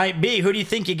 It might be. Who do you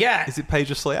think you got? Is it Peja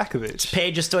Stojakovic?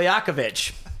 Peja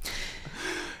Stojakovic.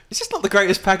 It's just not the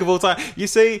greatest pack of all time. You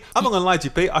see, I'm not going to lie to you,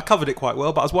 Pete. I covered it quite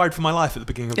well, but I was worried for my life at the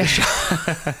beginning of the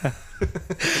show.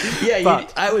 Yeah,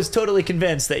 But- I was totally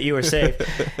convinced that you were safe.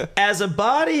 As a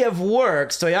body of work,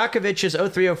 Stojakovic's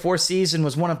 03-04 season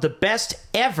was one of the best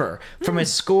ever from a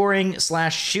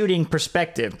scoring/shooting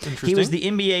perspective. He was the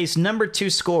NBA's number 2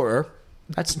 scorer.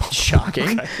 That's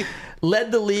shocking.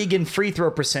 Led the league in free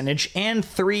throw percentage and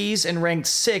threes and ranked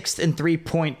 6th in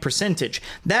three-point percentage.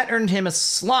 That earned him a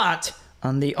slot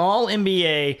on the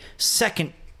All-NBA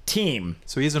second team.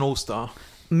 So he's an all-star.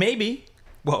 Maybe.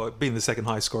 Well, being the second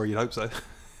highest scorer, you'd hope so.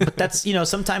 But that's,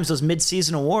 sometimes those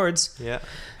mid-season awards. Yeah.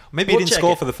 Maybe We'll he didn't check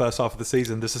score it. for the first half of the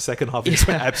season. Just the second half, he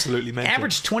went absolutely mental.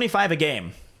 Averaged 25 a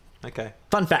game. Okay.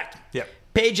 Fun fact. Yep.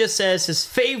 Peja says his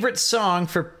favorite song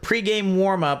for pregame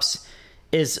warm-ups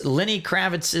is Lenny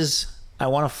Kravitz's I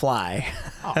Want to Fly.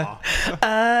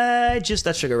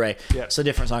 That's Sugar Ray. Yeah. So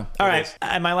different song. All It right.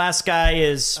 is. My last guy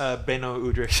is Benno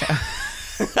Udrich.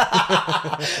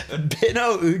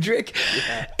 Benno Udrich.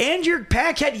 And your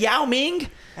pack had Yao Ming?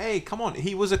 Hey, come on.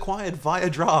 He was acquired via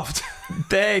draft.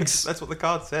 Thanks. That's what the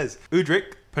card says.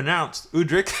 Udrich, pronounced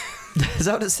Udrich. Is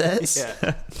that what it says?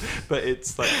 Yeah. But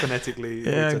it's like phonetically.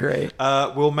 Yeah, written. great.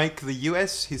 Will make the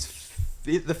US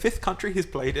the 5th country he's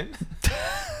played in.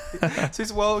 So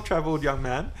he's a well-travelled young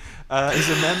man. He's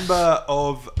a member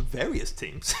of various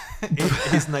teams in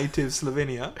his native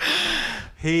Slovenia.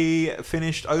 He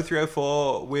finished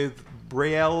 03-04 with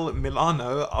Brielle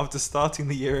Milano after starting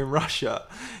the year in Russia.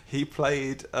 He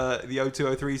played the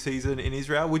 02-03 season in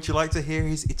Israel. Would you like to hear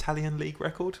his Italian league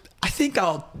record? I think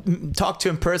I'll talk to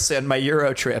him personally on my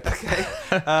Euro trip. Okay.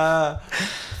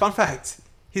 Fun fact.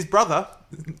 His brother,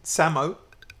 Samo,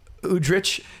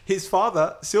 Udrich. his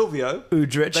father, Silvio,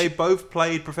 Udrich. they both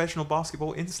played professional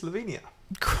basketball in Slovenia.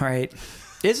 Great.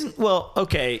 Isn't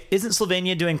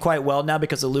Slovenia doing quite well now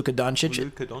because of Luka Doncic?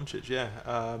 Luka Doncic,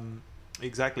 yeah.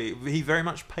 Exactly. He very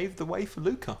much paved the way for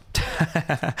Luka.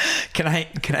 Can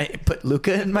I put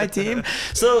Luka in my team?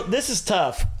 So this is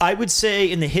tough. I would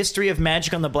say in the history of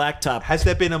Magic on the Blacktop, Has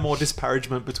there been a more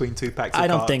disparagement between two packs of I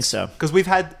don't cards? think so. Because we've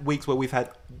had weeks where we've had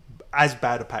as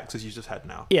bad a packs as you just had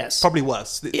now. Yes. Probably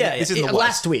worse. This is the worst.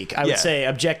 last week I would Yeah. say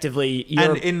objectively.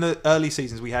 And in the early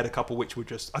seasons, we had a couple which were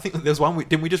just... I think there was one...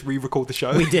 Didn't we just re-record the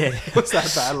show? We did. Was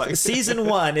that bad? Like Season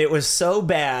 1, it was so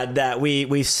bad that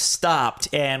we stopped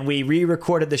and we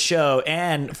re-recorded the show.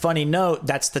 And funny note,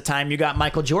 that's the time you got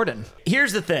Michael Jordan.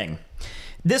 Here's the thing.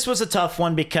 This was a tough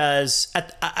one because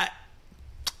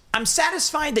I'm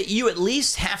satisfied that you at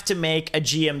least have to make a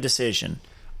GM decision.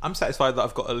 I'm satisfied that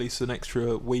I've got at least an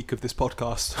extra week of this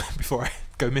podcast before I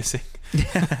go missing.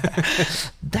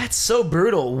 That's so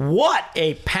brutal. What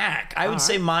a pack. I would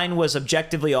say mine was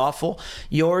objectively awful.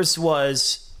 Yours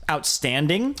was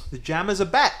outstanding. The Jammers are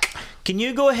back. Can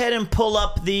you go ahead and pull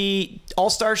up the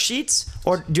All-Star sheets?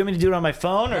 Or do you want me to do it on my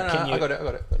phone? Or can you? I got it.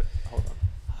 Hold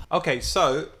on. Okay,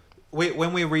 so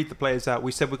when we read the players out,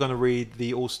 we said we're going to read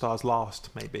the All-Stars last,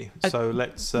 maybe. So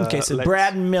let's...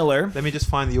 Brad Miller. Let me just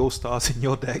find the All-Stars in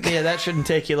your deck. Yeah, that shouldn't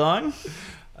take you long.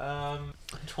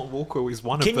 Antoine Walker is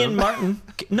one of Kenyon them. Martin.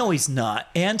 No, he's not.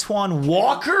 Antoine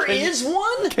Walker is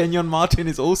one? Kenyon Martin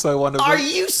is also one of them. Are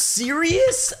you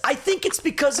serious? I think it's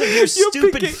because of your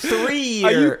stupid picking-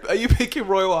 3-year. Are you picking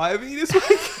Royal Ivy this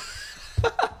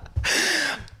week?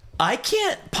 I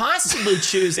can't possibly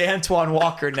choose Antoine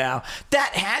Walker now.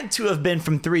 That had to have been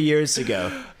from 3 years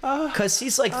ago. Because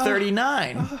he's like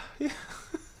 39.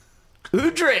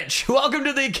 Udrich, welcome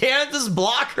to the Kansas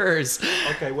Blockers.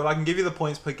 Okay, well, I can give you the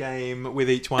points per game with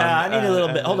each one. I need a little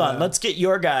bit. Hold on. Let's get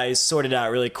your guys sorted out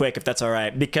really quick, if that's all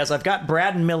right. Because I've got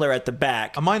Brad Miller at the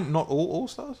back. Am I not all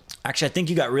Stars? Actually, I think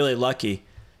you got really lucky.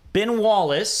 Ben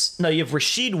Wallace. No, you have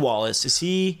Rasheed Wallace. Is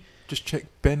he... Just check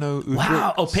Benno Udrich.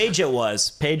 Wow. Oh, Peja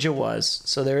was.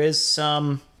 So there is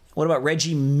some... What about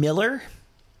Reggie Miller?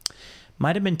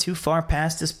 Might have been too far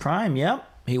past his prime. Yep,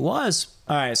 he was.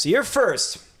 All right, so you're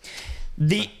first.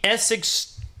 The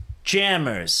Essex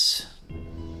Jammers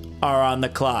are on the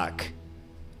clock.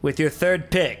 With your third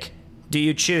pick, do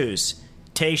you choose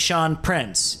Tayshaun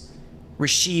Prince,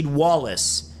 Rasheed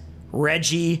Wallace,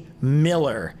 Reggie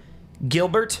Miller,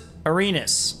 Gilbert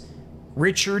Arenas,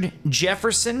 Richard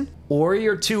Jefferson, or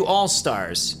your two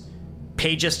All-Stars,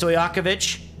 Peja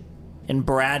Stojakovic and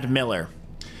Brad Miller?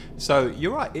 So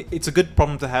you're right. It's a good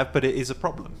problem to have, but it is a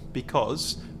problem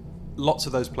because lots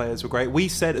of those players were great. We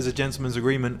said as a gentleman's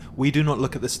agreement, we do not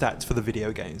look at the stats for the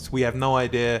video games. We have no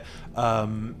idea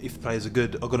if players are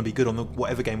going to be good on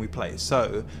whatever game we play.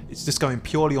 So it's just going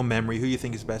purely on memory, who you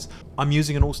think is best. I'm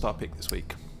using an all-star pick this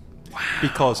week. Wow.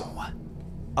 Because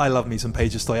I love me some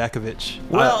Peja Stojakovic.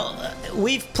 Well,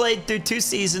 we've played through 2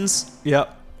 seasons.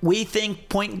 Yep. We think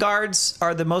point guards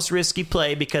are the most risky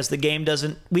play because the game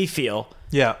doesn't, we feel.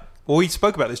 Yeah. Well, we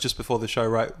spoke about this just before the show,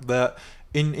 right? That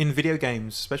in video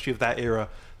games, especially of that era,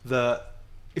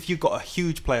 if you've got a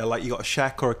huge player like you got a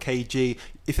Shaq or a KG,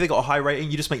 if they got a high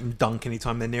rating, you just make them dunk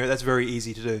anytime they're near it. That's very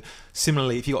easy to do.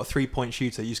 Similarly, if you got a 3-point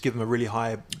shooter, you just give them a really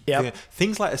high thing.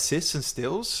 Things like assists and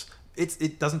steals,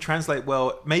 it doesn't translate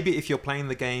well. Maybe if you're playing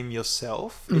the game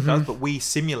yourself, it does, but we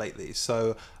simulate these.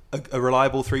 So a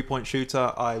reliable 3-point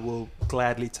shooter, I will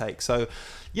gladly take. So,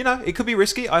 it could be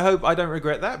risky. I hope I don't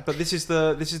regret that. But this is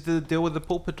the deal with the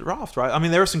Pulpit draft, right? I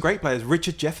mean, there are some great players.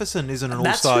 Richard Jefferson isn't an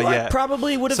all-star yet. I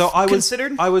probably would have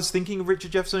considered. I was thinking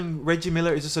Richard Jefferson. Reggie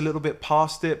Miller is just a little bit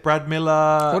past it. Brad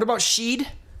Miller. What about Sheed?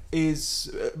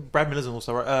 Brad Miller's an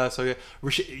all-star, right? So yeah,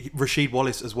 Rasheed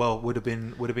Wallace as well would have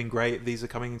been great. These are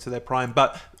coming into their prime,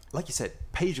 but like you said,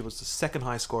 Peja was the second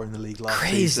highest scorer in the league last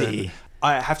season.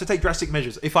 I have to take drastic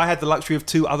measures. If I had the luxury of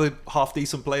 2 other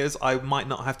half-decent players, I might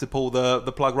not have to pull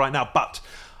the plug right now. But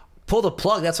pull the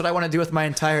plug. That's what I want to do with my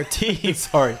entire team.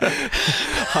 Sorry,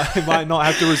 I might not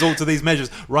have to resort to these measures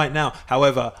right now.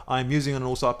 However, I'm using an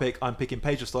all-star pick. I'm picking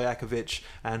Peja Stojakovic,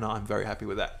 and I'm very happy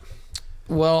with that.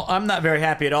 Well, I'm not very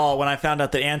happy at all when I found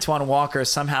out that Antoine Walker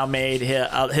somehow made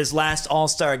his last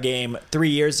All-Star game 3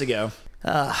 years ago.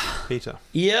 Peter.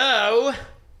 Yo!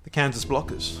 The Kansas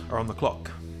Blockers are on the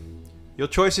clock. Your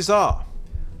choices are,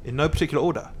 in no particular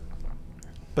order,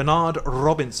 Bernard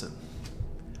Robinson,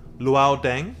 Luau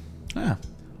Deng,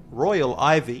 Royal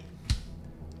Ivy,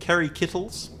 Kerry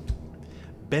Kittles,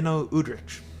 Benno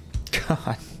Udrich.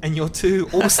 God. And your 2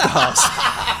 All-Stars.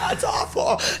 That's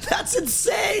awful. That's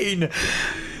insane.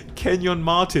 Kenyon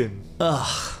Martin.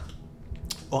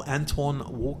 Or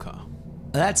Antoine Walker.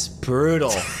 That's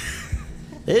brutal.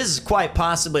 This is quite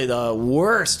possibly the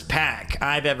worst pack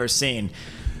I've ever seen.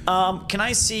 Can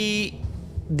I see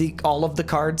all of the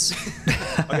cards?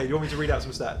 Okay, you want me to read out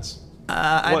some stats?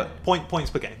 Points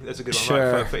per game. That's a good one,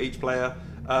 sure. right? For each player.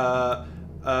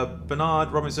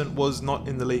 Bernard Robinson was not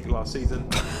in the league last season.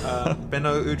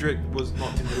 Benno Udrich was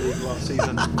not in the league last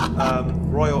season.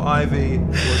 Royal Ivy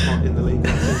was not in the league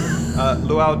last season.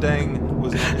 Luau Deng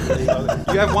was not in the league last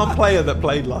season. You have one player that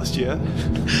played last year.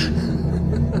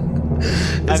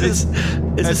 Is this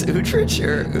Udrich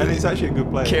or? And it's actually a good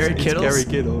player. Kerry Kittles? Kerry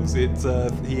Kittles.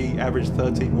 He averaged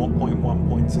 13.1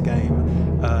 points a game.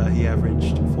 He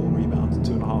averaged 4 rebounds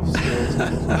and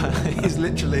 2.5 steals. He's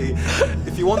literally,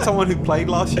 if you want someone who played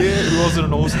last year who wasn't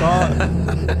an all-star,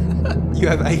 you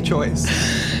have a choice.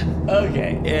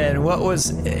 Okay, and what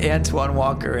was Antoine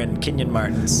Walker and Kenyon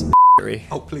Martin's?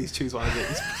 Oh, please choose one of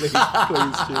these. Please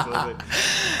choose one of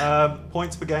these.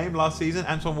 Points per game last season,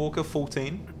 Antoine Walker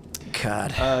 14.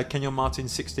 God. Kenyon Martin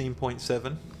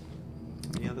 16.7.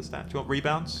 Any other stats? Do you want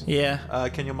rebounds? Yeah.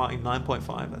 Kenyon Martin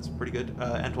 9.5. That's pretty good.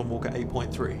 Antoine Walker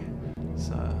 8.3.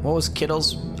 So, What was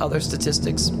Kittle's other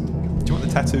statistics? do you want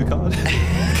the tattoo card?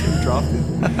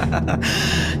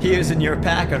 Drafted. He was in your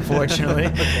pack, unfortunately.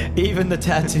 Even the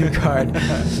tattoo card.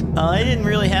 I didn't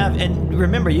really have, and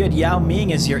remember, you had Yao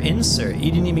Ming as your insert.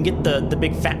 You didn't even get the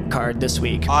big fat card this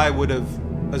week. I would have,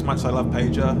 as much as I love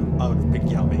Pager, I would have picked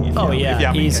Yao Ming. If Oh, Yao, yeah, if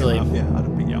Yao Ming easily. Came up, yeah, I'd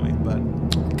have picked Yao Ming,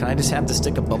 but Can I just have to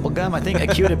stick a bubble gum? I think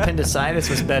acute appendicitis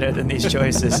was better than these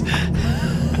choices.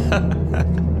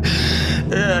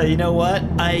 You know what?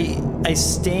 I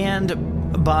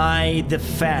stand by the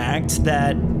fact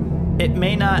that it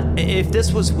may not. If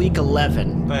this was week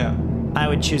 11, yeah. I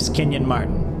would choose Kenyon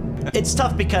Martin. It's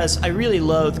tough because I really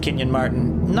loathe Kenyon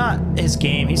Martin. Not his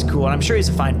game, he's cool, and I'm sure he's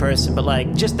a fine person, but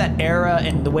like just that era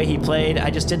and the way he played,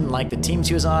 I just didn't like the teams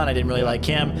he was on. I didn't really like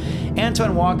him.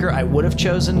 Antoine Walker, I would have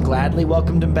chosen, gladly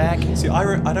welcomed him back. See, I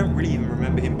don't really even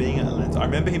remember him being at Atlanta. I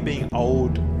remember him being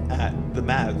old at the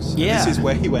Mavs. Yeah. And this is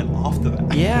where he went after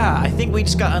that. Yeah, I think we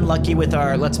just got unlucky with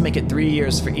our let's make it 3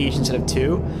 years for each instead of 2. You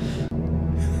know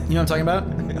what I'm talking about? I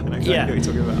know exactly Yeah. what you're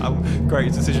talking about.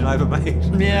 Greatest decision I ever made.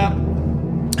 Yeah.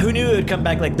 Who knew it would come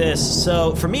back like this?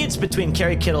 So for me, it's between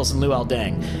Kerry Kittles and Luol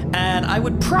Deng. And I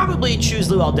would probably choose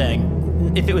Luol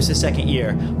Deng if it was his second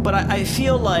year. But I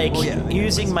feel like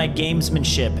using my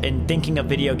gamesmanship and thinking of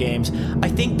video games, I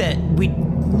think that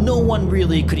no one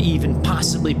really could even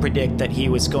possibly predict that he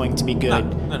was going to be good.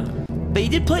 No. But he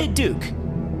did play at Duke.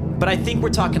 But I think we're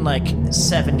talking like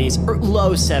 70s or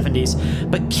low 70s.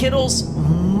 But Kittles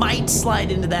might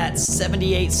slide into that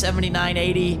 78, 79,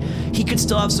 80. He could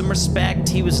still have some respect.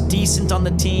 He was decent on the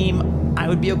team. I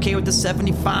would be okay with the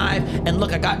 75. And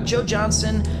look, I got Joe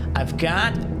Johnson. I've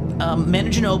got Manu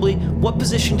Ginobili. What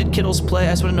position did Kittles play?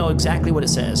 I just want to know exactly what it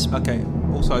says. Okay.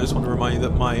 Also, I just want to remind you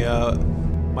that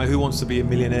my Who Wants to Be a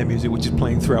Millionaire music, which is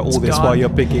playing throughout all this gone. while you're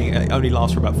picking, it only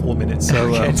lasts for about 4 minutes. So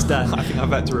Okay, it's done. I think I've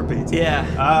had to repeat it. Yeah.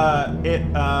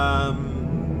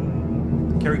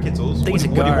 Kerry Kittles. I think he's a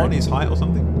What do you guard. want? His height or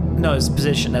something? No, his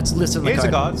position. That's listed on the He's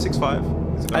a card. guard,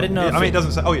 6'5". He's a guard. I didn't know Yeah, if I mean, it- it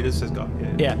doesn't say. Oh, yeah, it says guard.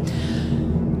 Yeah.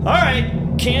 Yeah. All right.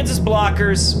 Kansas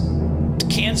blockers.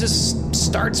 Kansas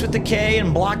starts with a K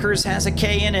and blockers has a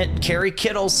K in it. Kerry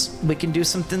Kittles. We can do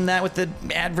something that with the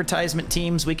advertisement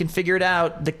teams. We can figure it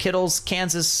out. The Kittles,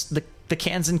 Kansas, the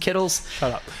Kansan Kittles.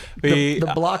 Shut up. The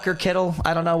blocker Kittle.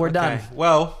 I don't know. We're done. Okay.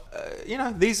 Well,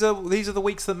 these are the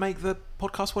weeks that make the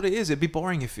podcast what it is. It'd be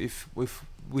boring if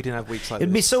we didn't have weeks like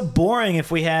It'd be this. so boring if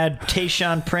we had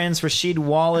Tayshaun Prince, Rasheed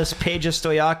Wallace, Peja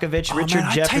Stojakovic, Richard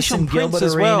man, Jefferson, Tayshaun Prince Gilbert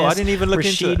as well. Arenas, I didn't even look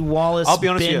Rasheed into it. Wallace, I'll be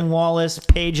honest with Ben you. Wallace,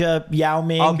 Peja, Yao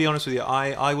Ming. I'll be honest with you.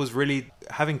 I was really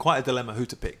having quite a dilemma who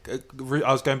to pick.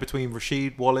 I was going between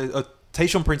Rasheed Wallace.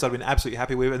 Tayshaun Prince I'd been absolutely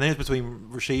happy with, and then it was between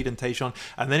Rasheed and Tayshaun,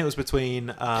 and then it was between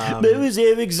But it was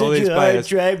having all such these a hard players.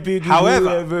 time. because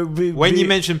However, whoever- when you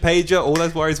mentioned Pager, all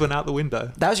those worries went out the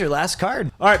window. that was your last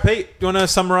card. All right, Pete, do you want to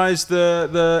summarize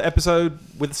the episode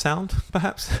with sound,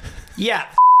 perhaps? Yeah,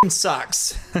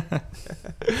 sucks.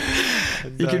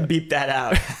 You can beep that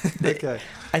out. Okay.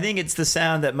 I think it's the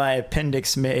sound that my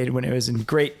appendix made when it was in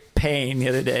great pain the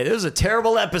other day. It was a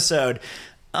terrible episode.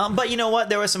 But you know what?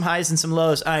 There were some highs and some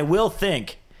lows. I will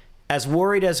think, as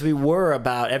worried as we were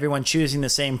about everyone choosing the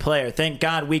same player, thank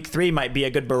God week 3 might be a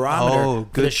good barometer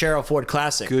for the Cheryl Ford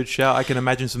Classic. Good shout. I can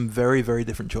imagine some very, very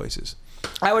different choices.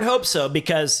 I would hope so,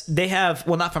 because they have,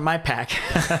 well, not from my pack,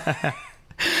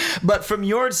 but from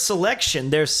your selection,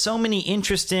 there's so many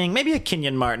interesting, maybe a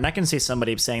Kenyon Martin. I can see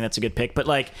somebody saying that's a good pick, but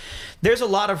like, there's a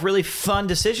lot of really fun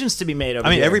decisions to be made over I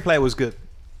mean, here. every player was good.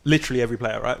 Literally every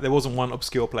player, right? There wasn't one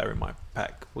obscure player in my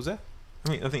pack, was there?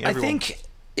 I think I everyone think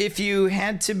if you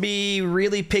had to be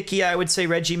really picky, I would say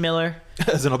Reggie Miller.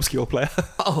 as an obscure player.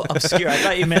 Oh, obscure. I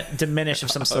thought you meant diminish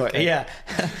of some sort. Okay. Yeah.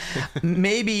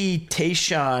 Maybe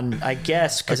Tayshaun, I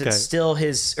guess, because it's Okay. still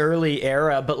his early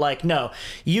era. But, like, no.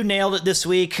 You nailed it this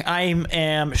week. I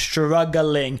am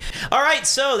struggling. All right,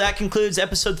 so that concludes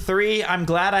episode 3. I'm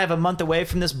glad I have a month away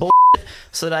from this bullshit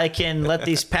so that I can let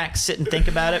these packs sit and think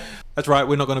about it. That's right.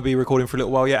 We're not going to be recording for a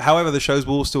little while yet. However, the shows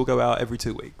will still go out every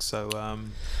 2 weeks. So,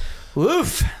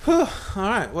 Woof. all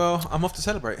right. Well, I'm off to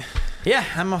celebrate. Yeah,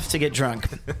 I'm off to get drunk.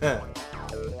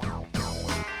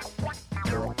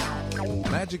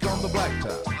 Magic on the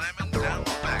blacktop. Slamming down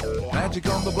the backboard. Magic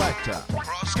on the blacktop.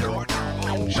 Cross-court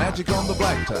bullshit. Magic on the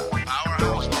blacktop.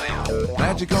 Powerhouse layup.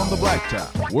 Magic on the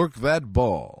blacktop. Work that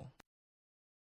ball.